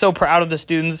moment. I was so proud of the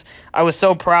students. I was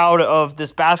so proud of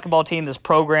this basketball team, this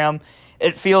program.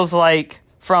 It feels like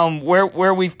from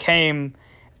where we've came,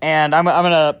 and I'm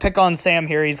gonna pick on Sam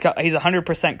here. He's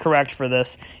 100% correct for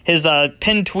this. His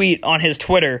pinned tweet on his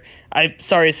Twitter. I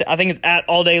think it's at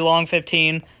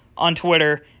alldayLong15 on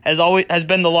Twitter has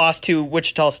been the loss to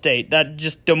Wichita State. That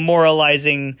just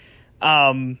demoralizing.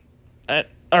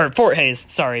 Or Fort Hays,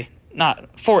 sorry.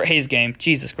 Not Fort Hays game.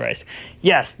 Jesus Christ.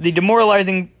 Yes, the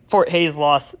demoralizing Fort Hays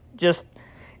loss. Just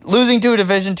losing to a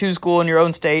Division II school in your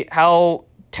own state, how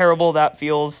terrible that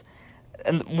feels.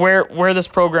 And where this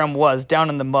program was, down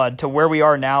in the mud, to where we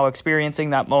are now,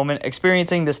 experiencing that moment,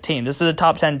 experiencing this team. This is a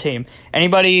top 10 team.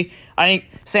 I think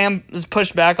Sam has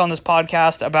pushed back on this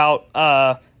podcast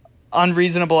about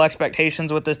unreasonable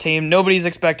expectations with this team. Nobody's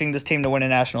expecting this team to win a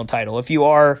national title. If you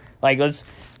are,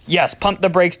 yes, pump the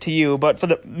brakes to you. But for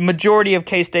the majority of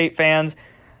K-State fans,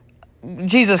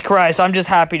 Jesus Christ, I'm just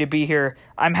happy to be here.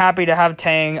 I'm happy to have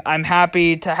Tang. I'm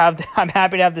happy to have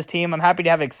this team. I'm happy to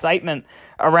have excitement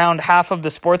around half of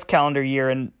the sports calendar year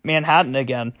in Manhattan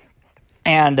again.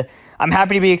 And I'm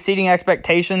happy to be exceeding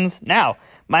expectations now.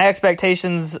 My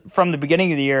expectations from the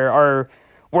beginning of the year are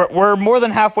we're more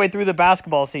than halfway through the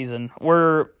basketball season.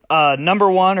 We're number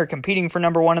one, or competing for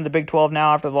number one in the Big 12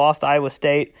 now after the loss to Iowa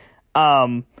State.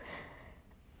 And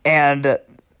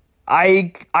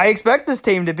I expect this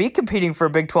team to be competing for a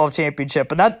Big 12 championship,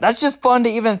 and that's just fun to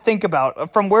even think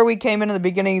about. From where we came into the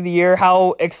beginning of the year,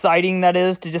 how exciting that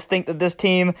is to just think that this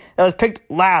team that was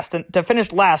picked last and to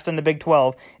finish last in the Big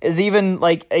 12 is even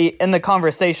in the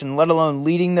conversation, let alone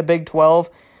leading the Big 12.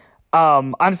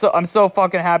 I'm so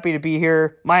fucking happy to be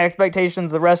here. My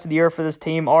expectations the rest of the year for this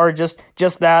team are just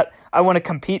that. I want to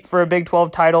compete for a Big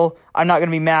 12 title. I'm not going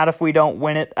to be mad if we don't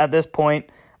win it at this point.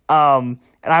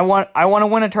 And I want to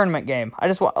win a tournament game. I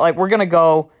just want, we're going to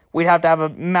go. We'd have to have a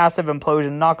massive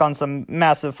implosion, knock on some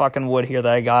massive fucking wood here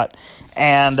that I got.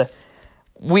 And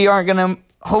we aren't going to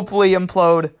hopefully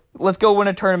implode. Let's go win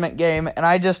a tournament game. And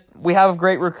we have a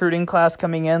great recruiting class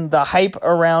coming in. The hype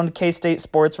around K-State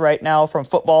sports right now, from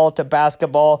football to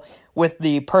basketball, with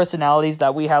the personalities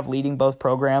that we have leading both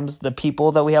programs, the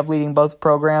people that we have leading both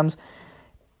programs,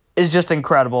 is just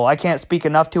incredible. I can't speak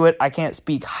enough to it. I can't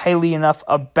speak highly enough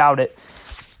about it.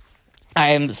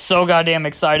 I am so goddamn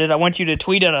excited. I want you to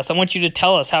tweet at us. I want you to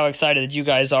tell us how excited you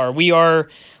guys are.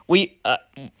 Being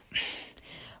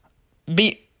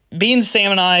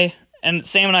Sam and I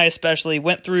especially,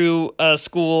 went through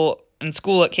school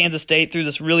at Kansas State through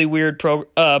this really weird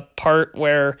part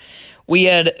where we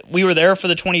were there for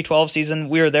the 2012 season.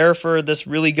 We were there for this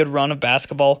really good run of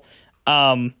basketball.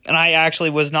 And I actually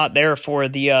was not there for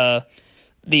the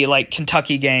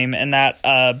Kentucky game, and that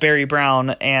Barry Brown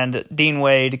and Dean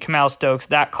Wade, Kamau Stokes,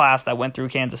 that class that went through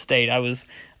Kansas State. I was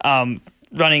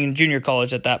running junior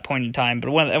college at that point in time.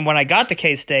 But when I got to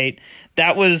K-State,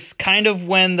 that was kind of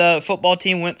when the football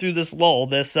team went through this lull.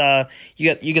 This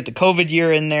you get the COVID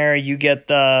year in there. You get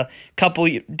the couple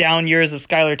down years of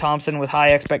Skylar Thompson with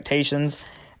high expectations.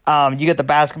 You get the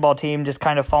basketball team just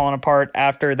kind of falling apart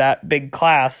after that big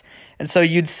class. And so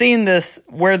you'd seen this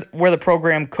where the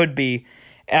program could be.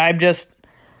 And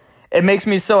it makes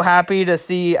me so happy to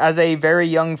see, as a very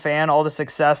young fan, all the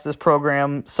success this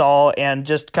program saw, and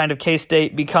just kind of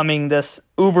K-State becoming this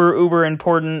uber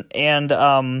important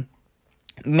and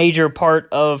major part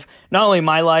of not only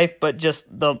my life, but just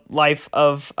the life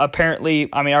of, apparently,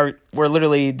 we're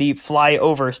literally the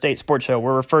flyover state sports show.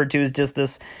 We're referred to as just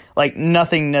this like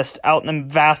nothingness out in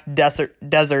the vast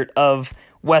desert of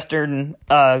western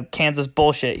Kansas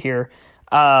bullshit here.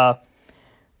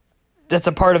 That's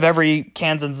a part of every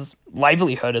Kansan's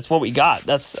livelihood. It's what we got.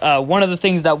 That's one of the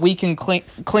things that we can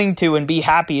cling to and be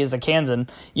happy as a Kansan.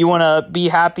 You want to be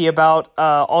happy about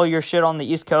all your shit on the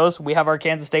East Coast? We have our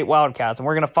Kansas State Wildcats, and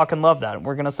we're going to fucking love that, and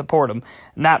we're going to support them.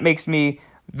 And that makes me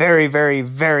very, very,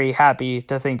 very happy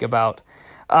to think about.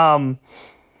 Oh,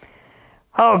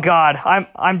 God.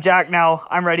 I'm jacked now.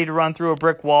 I'm ready to run through a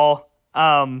brick wall.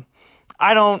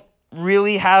 I don't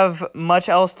really have much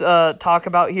else to talk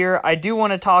about here. I do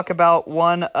want to talk about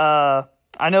one.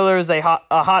 I know there's a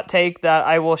hot take that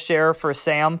I will share for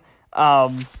Sam,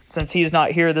 since he's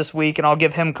not here this week, and I'll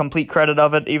give him complete credit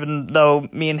of it, even though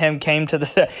me and him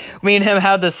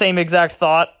had the same exact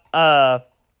thought.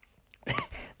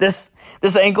 This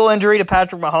ankle injury to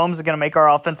Patrick Mahomes is going to make our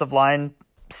offensive line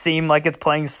seem like it's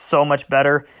playing so much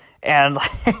better, and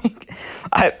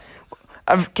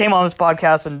I've came on this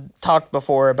podcast and talked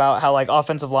before about how like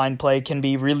offensive line play can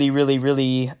be really, really,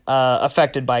 really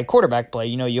affected by quarterback play.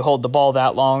 You know, you hold the ball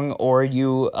that long, or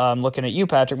you, looking at you,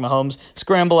 Patrick Mahomes,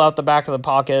 scramble out the back of the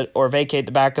pocket or vacate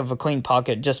the back of a clean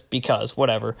pocket just because,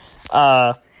 whatever.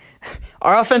 Our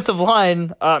offensive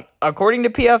line, according to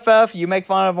PFF, you make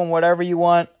fun of them whatever you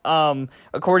want,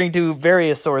 according to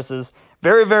various sources,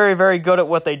 very, very, very good at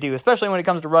what they do, especially when it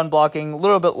comes to run blocking, a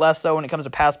little bit less so when it comes to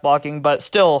pass blocking, but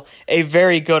still a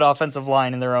very good offensive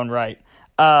line in their own right.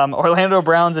 Orlando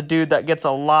Brown's a dude that gets a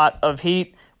lot of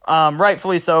heat,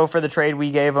 rightfully so for the trade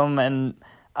we gave him and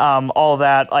all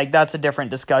that. Like, that's a different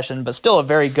discussion, but still a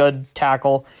very good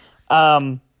tackle.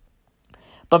 But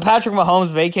Patrick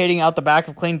Mahomes vacating out the back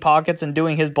of clean pockets and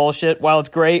doing his bullshit, while it's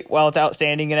great, while it's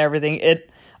outstanding and everything,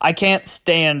 I can't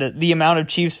stand the amount of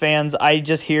Chiefs fans I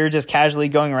just hear just casually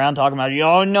going around talking about,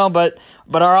 oh, no, but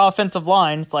our offensive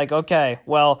line. It's like, okay,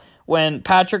 well, when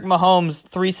Patrick Mahomes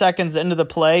 3 seconds into the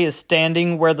play is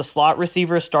standing where the slot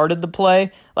receiver started the play,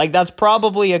 like, that's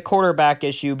probably a quarterback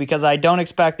issue, because I don't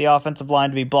expect the offensive line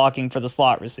to be blocking for the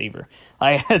slot receiver.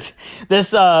 Like, this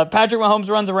Patrick Mahomes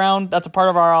runs around. That's a part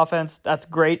of our offense. That's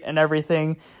great and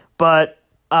everything, but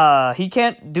he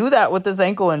can't do that with this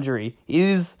ankle injury.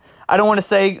 I don't want to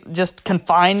say just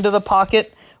confined to the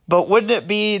pocket, but wouldn't it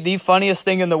be the funniest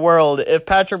thing in the world if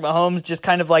Patrick Mahomes just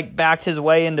kind of like backed his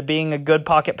way into being a good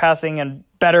pocket passing and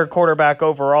better quarterback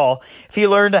overall? If he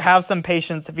learned to have some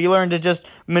patience, if he learned to just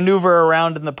maneuver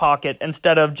around in the pocket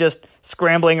instead of just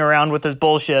scrambling around with his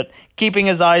bullshit, keeping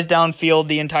his eyes downfield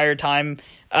the entire time,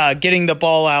 getting the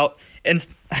ball out, and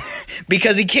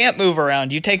because he can't move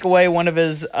around, you take away one of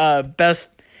his best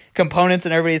components,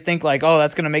 and everybody think like, oh,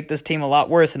 that's going to make this team a lot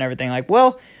worse and everything. Like,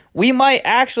 well, we might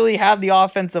actually have the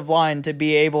offensive line to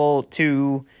be able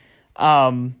to,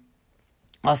 cushion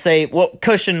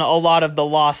a lot of the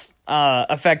lost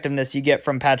effectiveness you get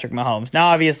from Patrick Mahomes. Now,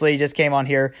 obviously, he just came on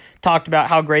here, talked about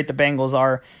how great the Bengals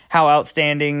are, how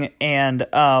outstanding and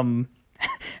how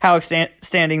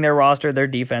outstanding their roster, their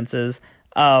defense is.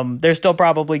 They're still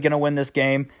probably going to win this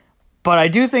game. But I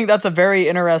do think that's a very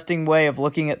interesting way of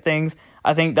looking at things.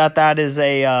 I think that is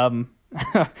a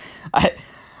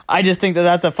I just think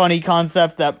that's a funny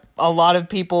concept that a lot of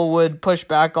people would push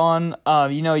back on.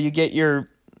 You get your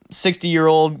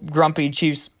 60-year-old grumpy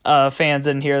Chiefs fans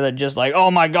in here that just like,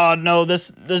 oh my God, no,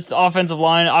 this offensive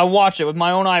line, I watch it with my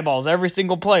own eyeballs every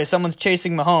single play. Someone's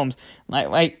chasing Mahomes.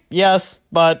 Like yes,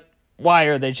 but why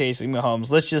are they chasing Mahomes?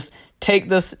 Let's just take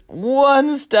this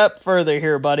one step further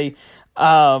here, buddy.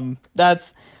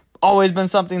 That's always been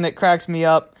something that cracks me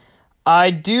up.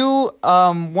 I do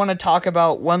want to talk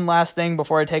about one last thing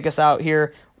before I take us out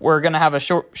here. We're going to have a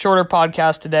shorter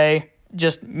podcast today,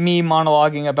 just me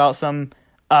monologuing about some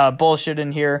bullshit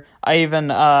in here. I even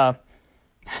I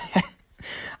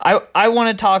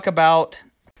want to talk about...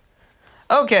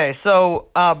 Okay, so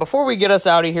before we get us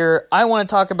out of here, I want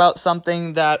to talk about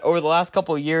something that over the last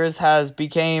couple of years has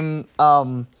became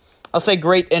I'll say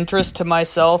great interest to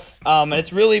myself. And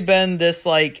it's really been this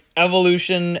like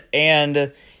evolution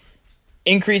and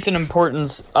increase in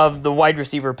importance of the wide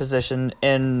receiver position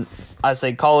in, I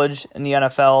say, college, in the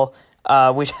NFL.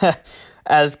 We,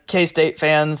 as K-State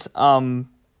fans,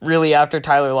 really after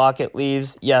Tyler Lockett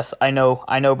leaves, yes, I know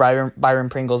Byron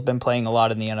Pringle's been playing a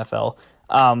lot in the NFL.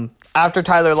 After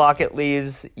Tyler Lockett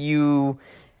leaves, you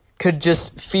could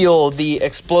just feel the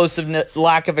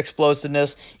lack of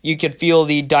explosiveness. You could feel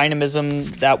the dynamism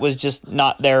that was just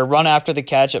not there. Run after the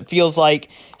catch. It feels like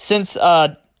since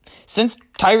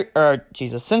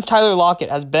Tyler Lockett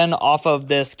has been off of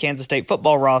this Kansas State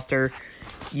football roster,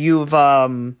 we've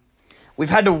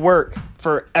had to work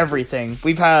for everything.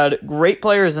 We've had great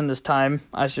players in this time.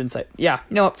 I shouldn't say. Yeah,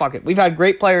 you know what? Fuck it. We've had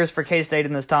great players for K-State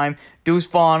in this time. Deuce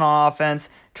Vaughn on offense,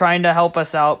 trying to help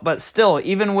us out. But still,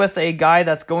 even with a guy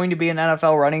that's going to be an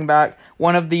NFL running back,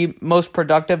 one of the most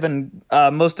productive and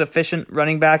most efficient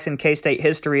running backs in K-State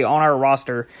history on our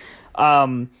roster,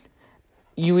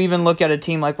 you even look at a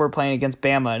team like we're playing against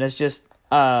Bama, and it's just,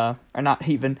 or not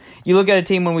even, you look at a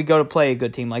team when we go to play a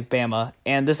good team like Bama,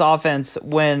 and this offense,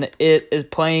 when it is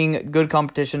playing good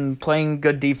competition, playing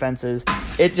good defenses,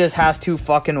 it just has to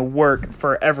fucking work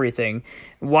for everything.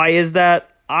 Why is that?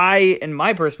 In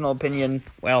my personal opinion,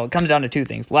 well, it comes down to two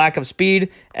things: lack of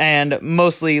speed and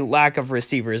mostly lack of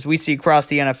receivers. We see across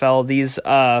the NFL these,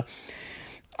 I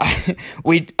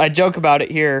joke about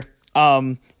it here.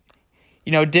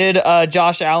 Did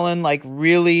Josh Allen like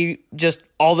really just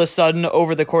all of a sudden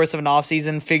over the course of an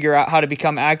offseason figure out how to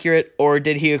become accurate, or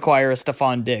did he acquire a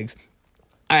Stephon Diggs?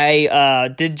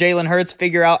 Did Jalen Hurts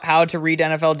figure out how to read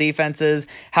NFL defenses,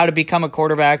 how to become a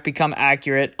quarterback, become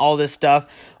accurate, all this stuff?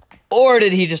 Or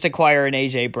did he just acquire an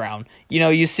A.J. Brown?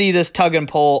 You see this tug and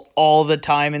pull all the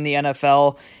time in the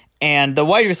NFL, and the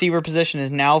wide receiver position is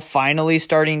now finally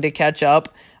starting to catch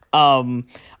up.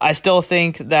 I still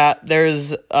think that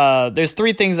there's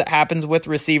three things that happens with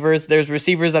receivers. There's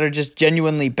receivers that are just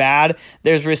genuinely bad.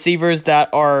 There's receivers that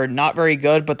are not very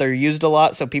good, but they're used a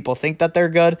lot, so people think that they're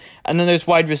good. And then there's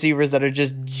wide receivers that are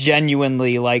just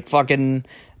genuinely like fucking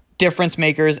difference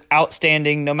makers,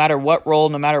 outstanding, no matter what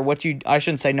role, I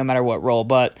shouldn't say no matter what role,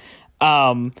 but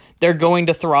they're going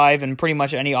to thrive in pretty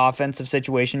much any offensive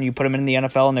situation. You put them in the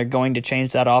NFL and they're going to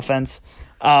change that offense.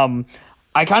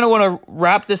 I kind of want to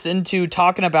wrap this into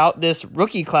talking about this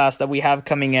rookie class that we have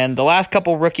coming in. The last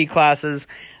couple rookie classes,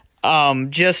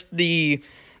 just the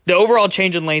overall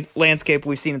change in landscape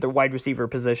we've seen at the wide receiver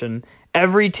position.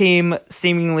 Every team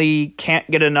seemingly can't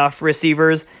get enough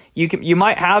receivers. You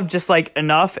might have just like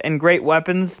enough and great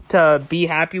weapons to be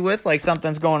happy with, like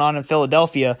something's going on in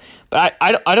Philadelphia. But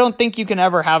I don't think you can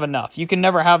ever have enough. You can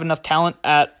never have enough talent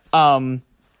at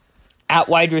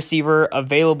wide receiver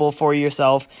available for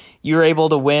yourself. You're able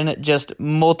to win just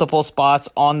multiple spots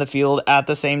on the field at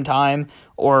the same time,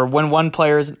 or when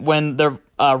the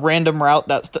random route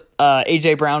that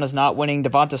A.J. Brown is not winning,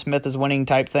 Devonta Smith is winning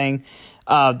type thing.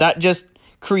 That just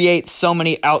creates so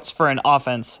many outs for an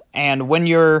offense. And when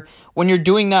you're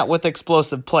doing that with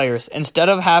explosive players, instead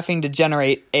of having to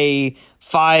generate a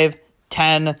 5,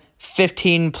 10,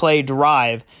 15 play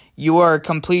drive, you are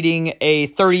completing a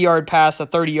 30-yard pass, a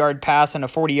 30-yard pass, and a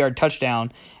 40-yard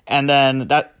touchdown. And then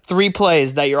that 3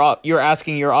 plays that you're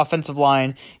asking your offensive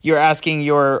line, you're asking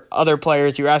your other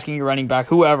players, you're asking your running back,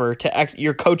 whoever,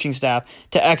 your coaching staff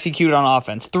to execute on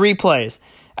offense. 3 plays,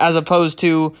 as opposed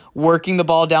to working the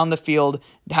ball down the field,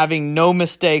 having no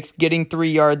mistakes, getting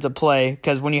 3 yards of play.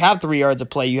 Because when you have 3 yards of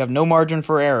play, you have no margin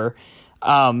for error.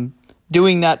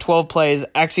 Doing that 12 plays,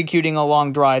 executing a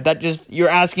long drive, you're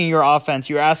asking your offense,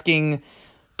 you're asking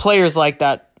players like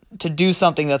that to do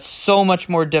something that's so much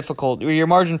more difficult, where your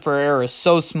margin for error is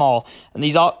so small. And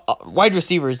these wide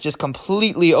receivers just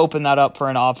completely open that up for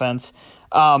an offense.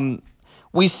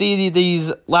 We see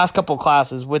these last couple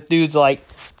classes with dudes like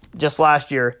just last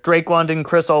year, Drake London,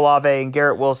 Chris Olave, and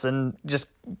Garrett Wilson, just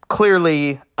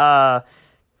clearly, I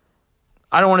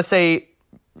don't want to say,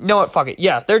 you know what, fuck it.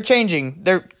 Yeah, they're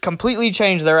completely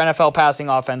changed their NFL passing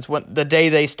offense the day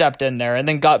they stepped in there, and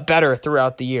then got better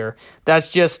throughout the year. That's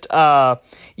just,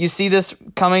 you see this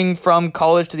coming from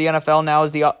college to the NFL now,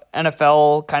 as the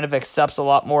NFL kind of accepts a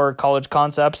lot more college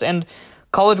concepts, and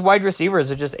college wide receivers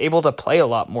are just able to play a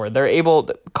lot more.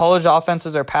 College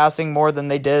offenses are passing more than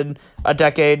they did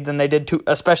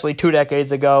especially 2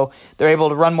 decades ago. They're able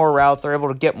to run more routes. They're able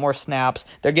to get more snaps.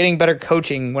 They're getting better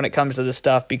coaching when it comes to this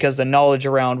stuff, because the knowledge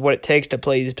around what it takes to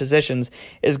play these positions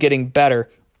is getting better.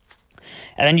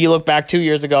 And then you look back 2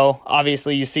 years ago,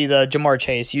 obviously you see the Jamar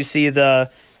Chase. You see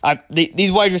the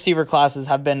These wide receiver classes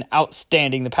have been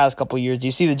outstanding the past couple of years.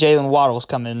 You see the Jalen Waddles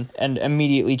come in and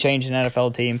immediately change an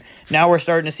NFL team. Now we're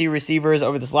starting to see receivers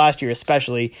over this last year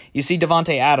especially. You see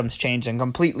Devontae Adams change and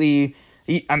completely...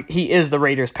 He is the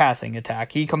Raiders' passing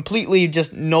attack. He completely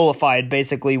just nullified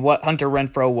basically what Hunter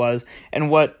Renfrow was and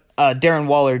what Darren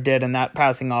Waller did in that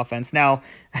passing offense. Now,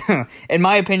 in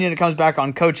my opinion, it comes back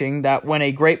on coaching that when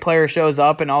a great player shows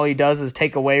up and all he does is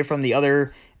take away from the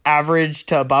other average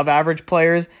to above average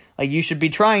players, like you should be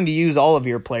trying to use all of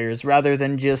your players rather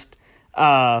than just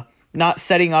not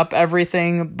setting up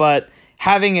everything. But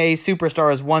having a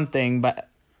superstar is one thing, but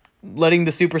letting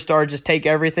the superstar just take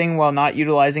everything while not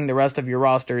utilizing the rest of your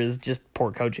roster is just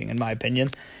poor coaching, in my opinion.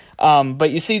 But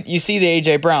you see the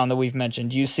A.J. Brown that we've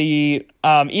mentioned. You see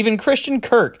even Christian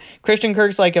Kirk. Christian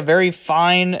Kirk's like a very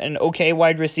fine and okay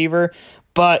wide receiver,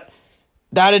 but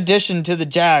that addition to the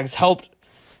Jags helped,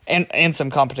 and some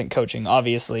competent coaching,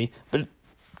 obviously. But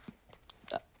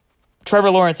Trevor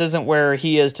Lawrence isn't where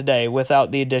he is today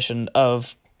without the addition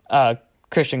of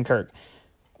Christian Kirk.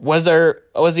 Was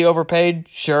he overpaid?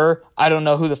 Sure. I don't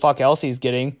know who the fuck else he's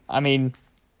getting. I mean,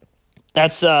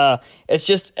 that's it's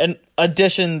just an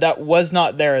addition that was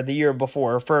not there the year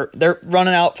before. They're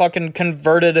running out fucking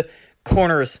converted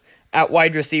corners at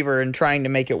wide receiver and trying to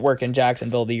make it work in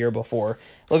Jacksonville the year before.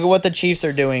 Look at what the Chiefs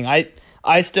are doing.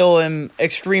 I still am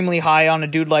extremely high on a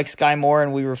dude like Sky Moore,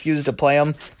 and we refuse to play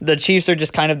him. The Chiefs are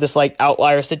just kind of this like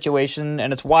outlier situation,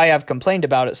 and it's why I've complained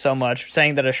about it so much,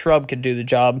 saying that a shrub could do the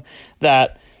job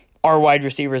that our wide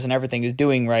receivers and everything is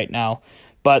doing right now.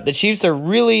 But the Chiefs are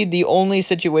really the only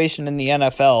situation in the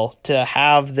NFL to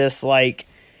have this, like,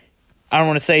 I don't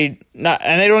want to say, not,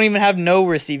 and they don't even have no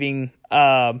receiving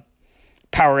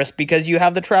prowess because you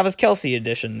have the Travis Kelce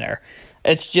edition there.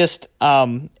 It's just,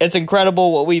 it's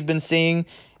incredible what we've been seeing.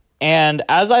 And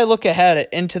as I look ahead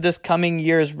into this coming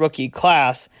year's rookie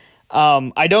class,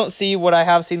 I don't see what I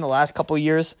have seen the last couple of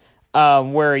years,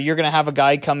 where you're going to have a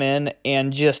guy come in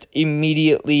and just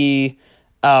immediately,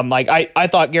 I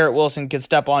thought Garrett Wilson could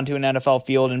step onto an NFL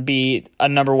field and be a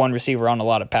number one receiver on a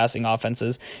lot of passing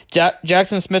offenses.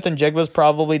 Jackson Smith and Jig was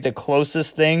probably the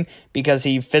closest thing because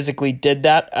he physically did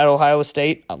that at Ohio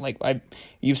State.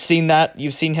 You've seen that.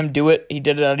 You've seen him do it. He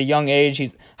did it at a young age.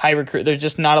 He's high recruit. There's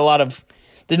just not a lot of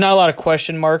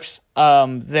question marks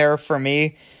there for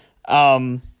me.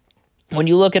 When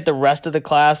you look at the rest of the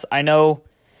class, I know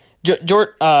I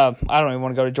don't even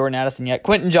want to go to Jordan Addison yet.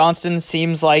 Quentin Johnston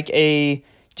seems like he's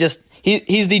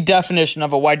the definition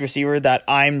of a wide receiver that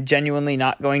I'm genuinely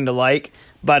not going to like.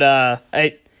 But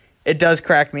it does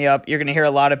crack me up. You're going to hear a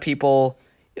lot of people.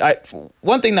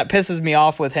 One thing that pisses me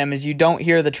off with him is you don't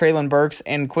hear the Treylon Burks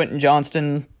and Quentin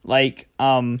Johnston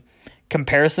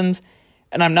comparisons,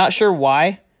 and I'm not sure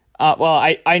why.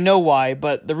 I know why,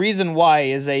 but the reason why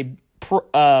is a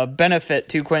benefit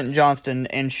to Quentin Johnston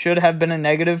and should have been a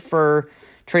negative for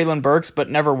Treylon Burks, but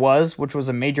never was, which was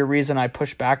a major reason I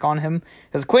pushed back on him.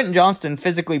 Because Quentin Johnston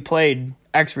physically played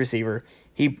X receiver.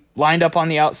 He lined up on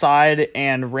the outside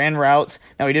and ran routes.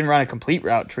 Now, he didn't run a complete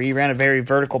route tree. He ran a very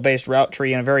vertical-based route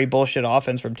tree and a very bullshit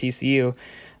offense from TCU.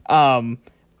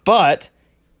 But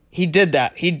he did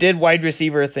that. He did wide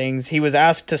receiver things. He was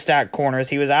asked to stack corners.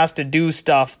 He was asked to do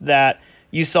stuff that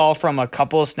you saw from a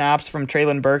couple of snaps from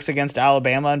Treylon Burks against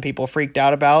Alabama and people freaked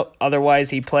out about. Otherwise,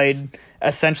 he played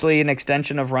essentially an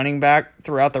extension of running back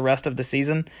throughout the rest of the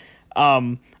season.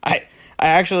 I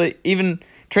actually, even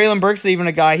Treylon Burks is even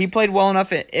a guy, he played well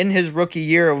enough in his rookie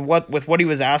year with what he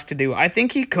was asked to do. I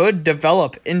think he could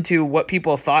develop into what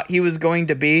people thought he was going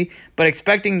to be, but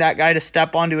expecting that guy to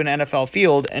step onto an NFL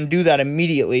field and do that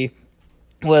immediately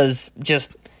was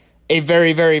just a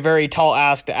very, very, very tall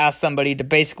ask to ask somebody to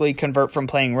basically convert from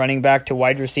playing running back to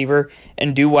wide receiver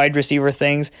and do wide receiver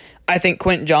things. I think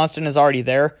Quentin Johnston is already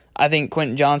there. I think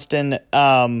Quentin Johnston,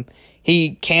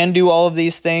 he can do all of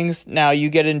these things. Now you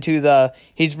get into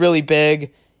he's really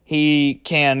big. He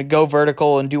can go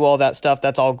vertical and do all that stuff.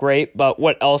 That's all great. But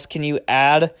what else can you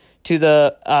add to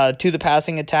the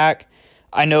passing attack?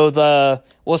 I know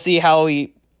we'll see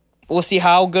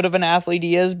how good of an athlete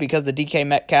he is because the DK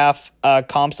Metcalf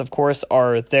comps, of course,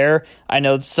 are there. I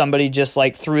know somebody just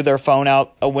threw their phone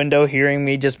out a window hearing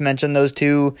me just mention those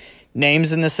two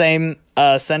names in the same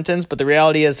sentence. But the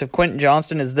reality is, if Quentin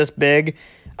Johnston is this big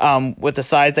with the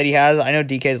size that he has, I know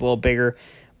DK is a little bigger,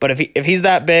 but if he's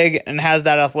that big and has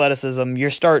that athleticism,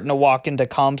 you're starting to walk into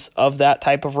comps of that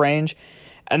type of range.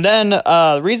 And then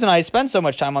the reason I spend so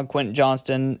much time on Quentin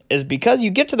Johnston is because you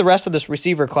get to the rest of this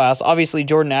receiver class, obviously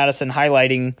Jordan Addison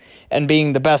highlighting and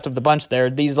being the best of the bunch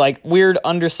there. These weird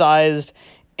undersized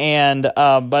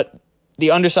but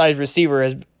the undersized receiver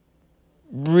is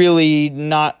really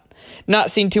not not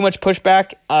seen too much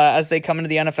pushback as they come into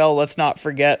the NFL. Let's not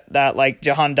forget that like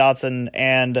Jahan Dotson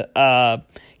and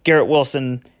Garrett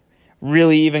Wilson,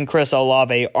 really even Chris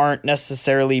Olave, aren't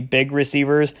necessarily big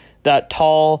receivers. That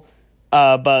tall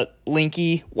but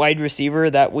linky wide receiver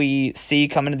that we see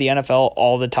coming to the NFL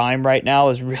all the time right now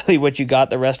is really what you got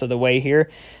the rest of the way here.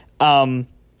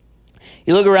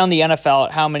 You look around the NFL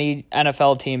at how many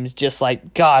NFL teams just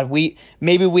like, God, we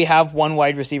have one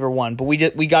wide receiver one, but we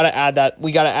got to add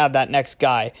that next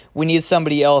guy. We need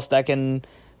somebody else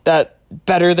that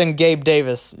better than Gabe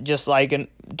Davis, just like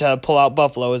to pull out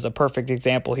Buffalo is a perfect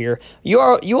example here.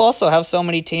 You also have so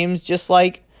many teams just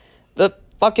like the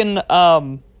fucking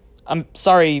I'm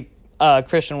sorry,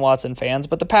 Christian Watson fans,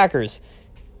 but the Packers.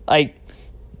 Like,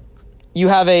 you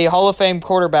have a Hall of Fame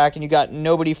quarterback and you got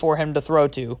nobody for him to throw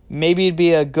to. Maybe it'd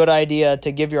be a good idea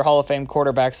to give your Hall of Fame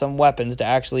quarterback some weapons to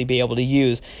actually be able to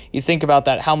use. You think about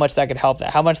that, how much that could help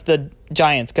that, how much the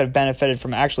Giants could have benefited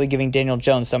from actually giving Daniel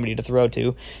Jones somebody to throw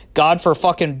to. God for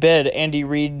fucking bid, Andy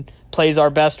Reid puts our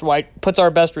best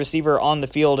receiver on the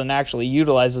field and actually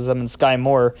utilizes him in Sky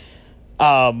Moore.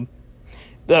 The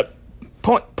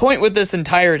point with this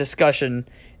entire discussion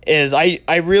is I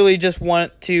really just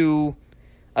want to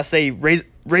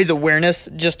raise awareness,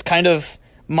 just kind of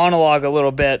monologue a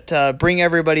little bit to bring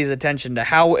everybody's attention to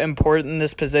how important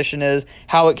this position is,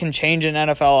 how it can change an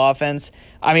NFL offense.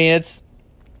 I mean, it's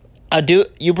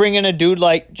you bring in a dude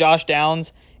like Josh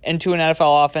Downs into an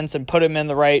NFL offense and put him in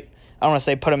the right, I don't want to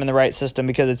say put him in the right system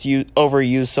because it's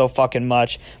overused so fucking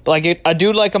much, but like a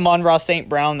dude like Amon-Ra St.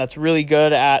 Brown that's really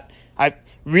good at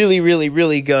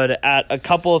really good at a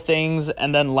couple of things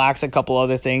and then lacks a couple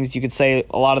other things. You could say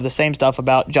a lot of the same stuff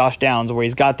about Josh Downs, where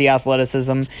he's got the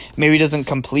athleticism, maybe doesn't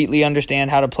completely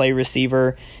understand how to play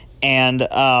receiver, and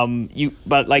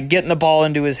but like getting the ball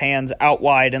into his hands out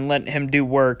wide and letting him do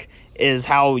work is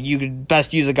how you could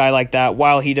best use a guy like that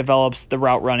while he develops the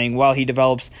route running, while he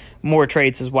develops more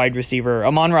traits as wide receiver.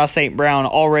 Amon-Ra St. Brown,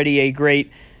 already a good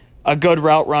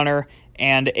route runner,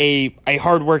 and a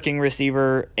hard-working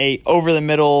receiver, a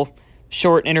over-the-middle,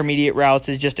 short, intermediate routes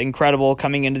is just incredible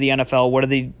coming into the NFL. What do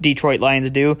the Detroit Lions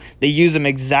do? They use them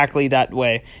exactly that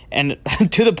way. And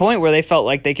to the point where they felt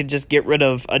like they could just get rid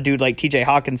of a dude like TJ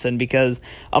Hawkinson because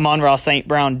Amon-Ra St.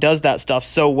 Brown does that stuff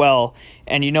so well.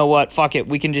 And you know what? Fuck it.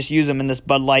 We can just use him in this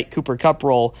Bud Light Cooper Kupp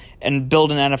role and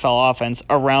build an NFL offense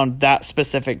around that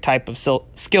specific type of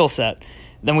skill set.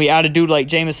 Then we add a dude like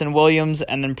Jameson Williams,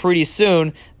 and then pretty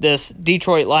soon, this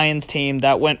Detroit Lions team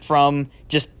that went from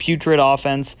just putrid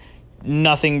offense,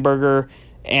 nothing burger,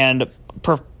 and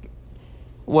perpetually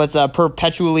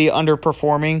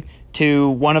underperforming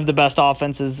to one of the best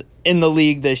offenses in the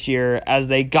league this year, as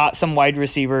they got some wide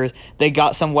receivers, they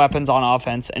got some weapons on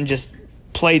offense, and just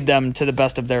played them to the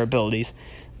best of their abilities.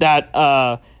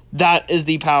 That is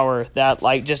the power that,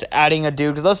 like, just adding a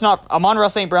dude, because Amon-Ra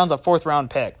St. Brown's a 4th-round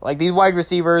pick. Like, these wide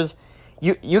receivers,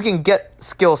 you can get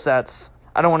skill sets,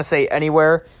 I don't want to say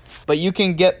anywhere, but you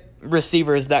can get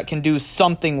receivers that can do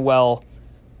something well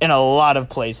in a lot of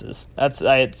places.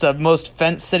 It's the most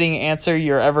fence-sitting answer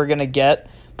you're ever going to get,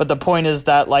 but the point is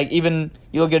that, like, even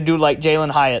you look at a dude like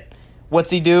Jalen Hyatt, what's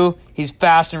he do? He's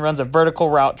fast and runs a vertical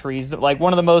route tree. He's, like,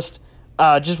 one of the most...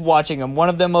 just watching him, one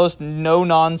of the most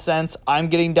no-nonsense, I'm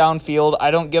getting downfield, I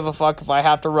don't give a fuck if I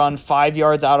have to run 5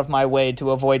 yards out of my way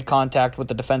to avoid contact with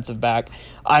the defensive back.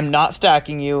 I'm not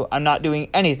stacking you. I'm not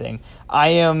doing anything. I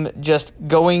am just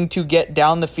going to get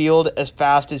down the field as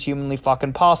fast as humanly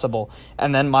fucking possible.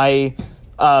 And then my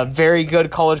very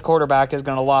good college quarterback is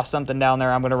going to loft something down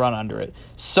there. I'm going to run under it.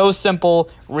 So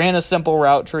simple. Ran a simple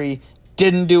route tree.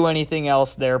 Didn't do anything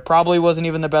else there. Probably wasn't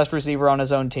even the best receiver on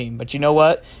his own team. But you know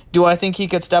what? Do I think he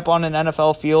could step on an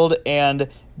NFL field and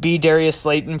be Darius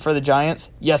Slayton for the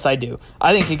Giants? Yes, I do.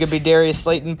 I think he could be Darius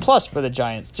Slayton plus for the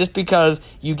Giants. Just because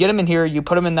you get him in here, you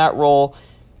put him in that role,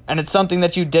 and it's something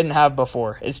that you didn't have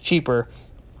before. It's cheaper.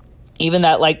 Even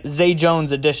that, like, Zay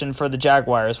Jones addition for the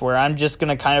Jaguars, where I'm just going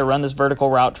to kind of run this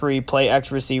vertical route tree, play X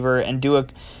receiver, and do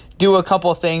a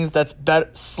couple things that's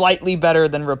slightly better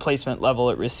than replacement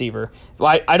level at receiver.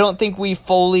 I don't think we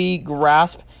fully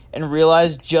grasp and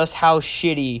realize just how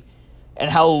shitty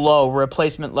and how low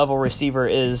replacement level receiver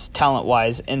is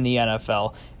talent-wise in the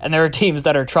NFL. And there are teams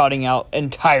that are trotting out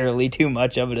entirely too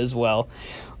much of it as well.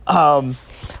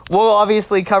 We'll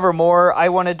obviously cover more. I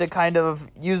wanted to kind of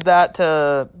use that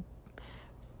to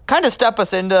kind of step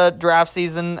us into draft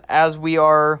season as we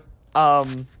are...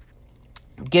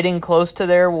 getting close to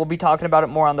there. We'll be talking about it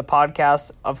more on the podcast.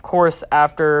 Of course,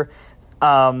 after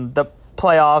the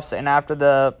playoffs and after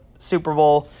the Super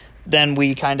Bowl, then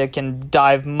we kind of can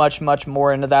dive much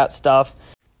more into that stuff.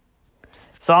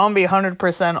 So I'm going to be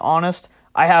 100% honest.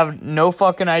 I have no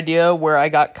fucking idea where I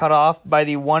got cut off by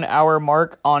the 1 hour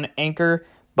mark on Anchor,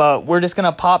 but we're just going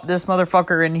to pop this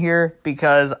motherfucker in here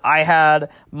because I had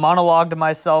monologued to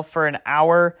myself for an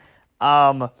hour.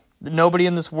 Nobody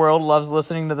in this world loves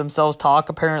listening to themselves talk,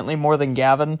 apparently more than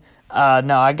Gavin.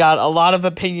 No, I got a lot of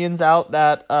opinions out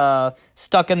that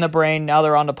stuck in the brain. Now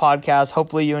they're on the podcast.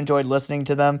 Hopefully you enjoyed listening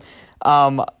to them.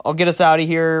 I'll get us out of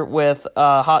here with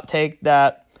a hot take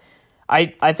that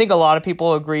I think a lot of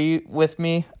people agree with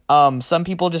me. Some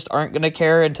people just aren't going to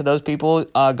care, and to those people,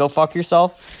 go fuck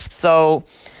yourself. So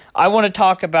I want to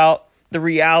talk about the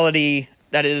reality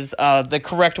that is the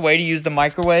correct way to use the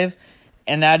microwave,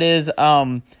 and that is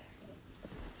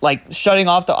like shutting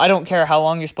off I don't care how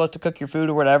long you're supposed to cook your food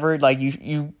or whatever, like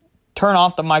you turn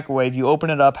off the microwave, you open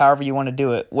it up however you want to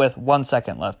do it with 1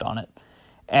 second left on it.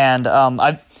 And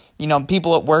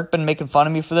people at work been making fun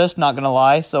of me for this, not gonna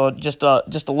lie. So just a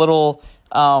little,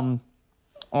 I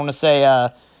want to say,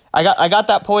 I got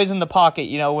that poise in the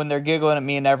pocket, when they're giggling at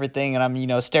me and everything, and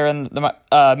I'm, staring me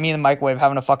in the microwave,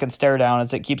 having a fucking stare down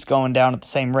as it keeps going down at the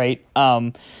same rate.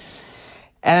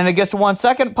 And then it gets to 1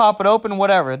 second, pop it open,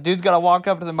 whatever. Dude's got to walk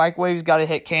up to the microwave, he's got to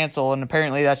hit cancel, and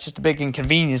apparently that's just a big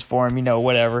inconvenience for him,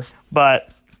 whatever. But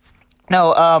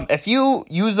no, if you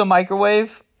use a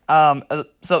microwave,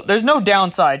 so there's no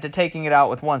downside to taking it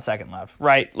out with 1 second left,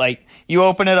 right? Like, you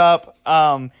open it up,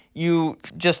 you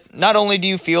just, not only do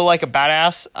you feel like a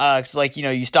badass, it's like,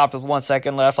 you stopped with 1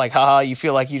 second left, like, haha, you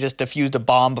feel like you just diffused a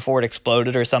bomb before it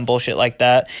exploded or some bullshit like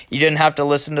that. You didn't have to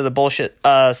listen to the bullshit,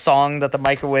 song that the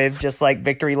microwave just, like,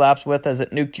 victory laps with as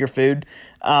it nuked your food.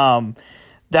 That,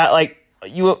 like,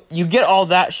 you get all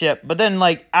that shit, but then,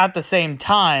 like, at the same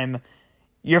time,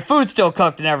 your food's still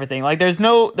cooked and everything. Like, there's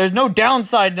no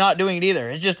downside to not doing it either.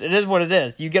 It is what it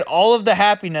is. You get all of the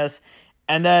happiness,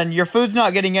 and then your food's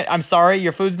not getting it. I'm sorry,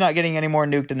 your food's not getting any more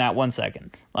nuked in that 1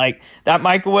 second. Like, that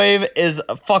microwave is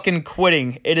fucking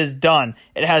quitting. It is done.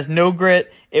 It has no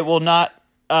grit. It will not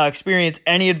experience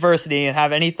any adversity and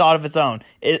have any thought of its own.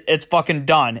 It's fucking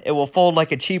done. It will fold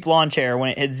like a cheap lawn chair when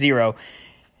it hits zero.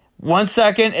 1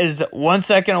 second is 1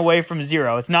 second away from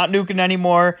zero. It's not nuking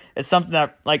anymore. It's something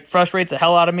that, like, frustrates the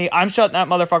hell out of me. I'm shutting that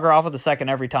motherfucker off with a second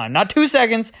every time. Not 2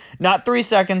 seconds, not 3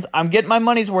 seconds. I'm getting my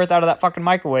money's worth out of that fucking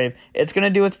microwave. It's going to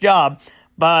do its job,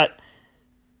 but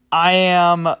I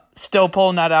am still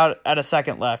pulling that out at a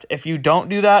second left. If you don't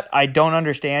do that, I don't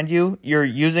understand you. You're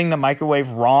using the microwave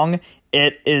wrong.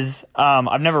 It is,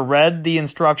 I've never read the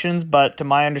instructions, but to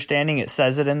my understanding, it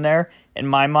says it in there. In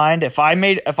my mind, if I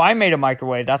made a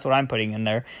microwave, that's what I'm putting in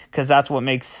there, because that's what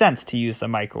makes sense to use the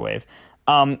microwave.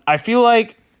 I feel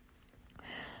like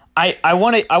I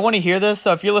want to hear this.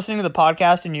 So if you're listening to the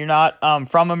podcast and you're not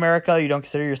from America, you don't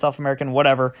consider yourself American,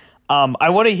 whatever. I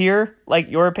want to hear, like,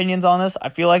 your opinions on this. I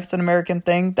feel like it's an American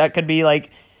thing that could be,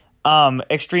 like,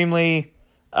 extremely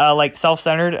like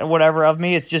self-centered and whatever of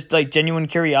me. It's just, like, genuine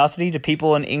curiosity. Do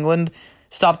people in England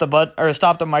stop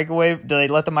the microwave? Do they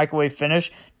let the microwave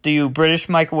finish? Do British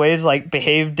microwaves, like,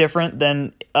 behave different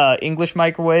than English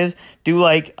microwaves? Do,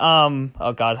 like,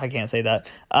 oh god, I can't say that.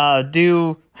 God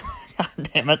damn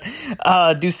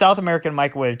it. Do South American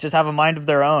microwaves just have a mind of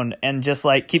their own and just,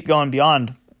 like, keep going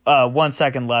beyond 1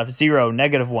 second left, 0,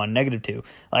 -1, -2?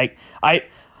 Like, I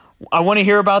want to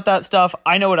hear about that stuff.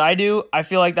 I know what I do. I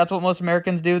feel like that's what most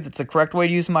Americans do. That's the correct way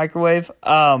to use a microwave.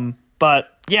 But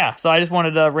yeah, so I just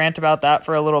wanted to rant about that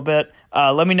for a little bit.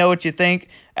 Let me know what you think.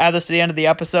 Add this to the end of the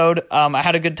episode. I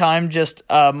had a good time just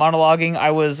monologuing.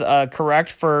 I was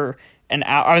correct for an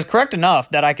hour. I was correct enough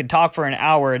that I could talk for an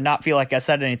hour and not feel like I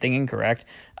said anything incorrect.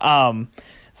 Thanks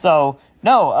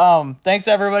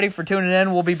everybody for tuning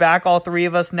in. We'll be back, all three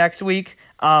of us, next week.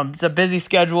 It's a busy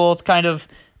schedule. It's kind of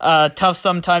tough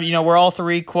sometimes. We're all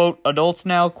three, quote, adults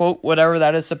now, quote, whatever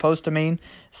that is supposed to mean.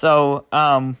 So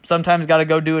sometimes got to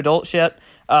go do adult shit.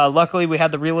 Luckily, we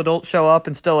had the real adults show up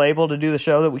and still able to do the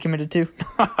show that we committed to.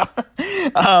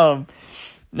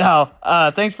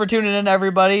 Thanks for tuning in,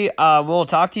 everybody. We'll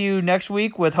talk to you next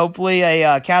week with hopefully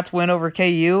a Cats win over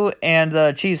KU and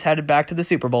the Chiefs headed back to the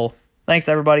Super Bowl. Thanks,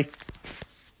 everybody.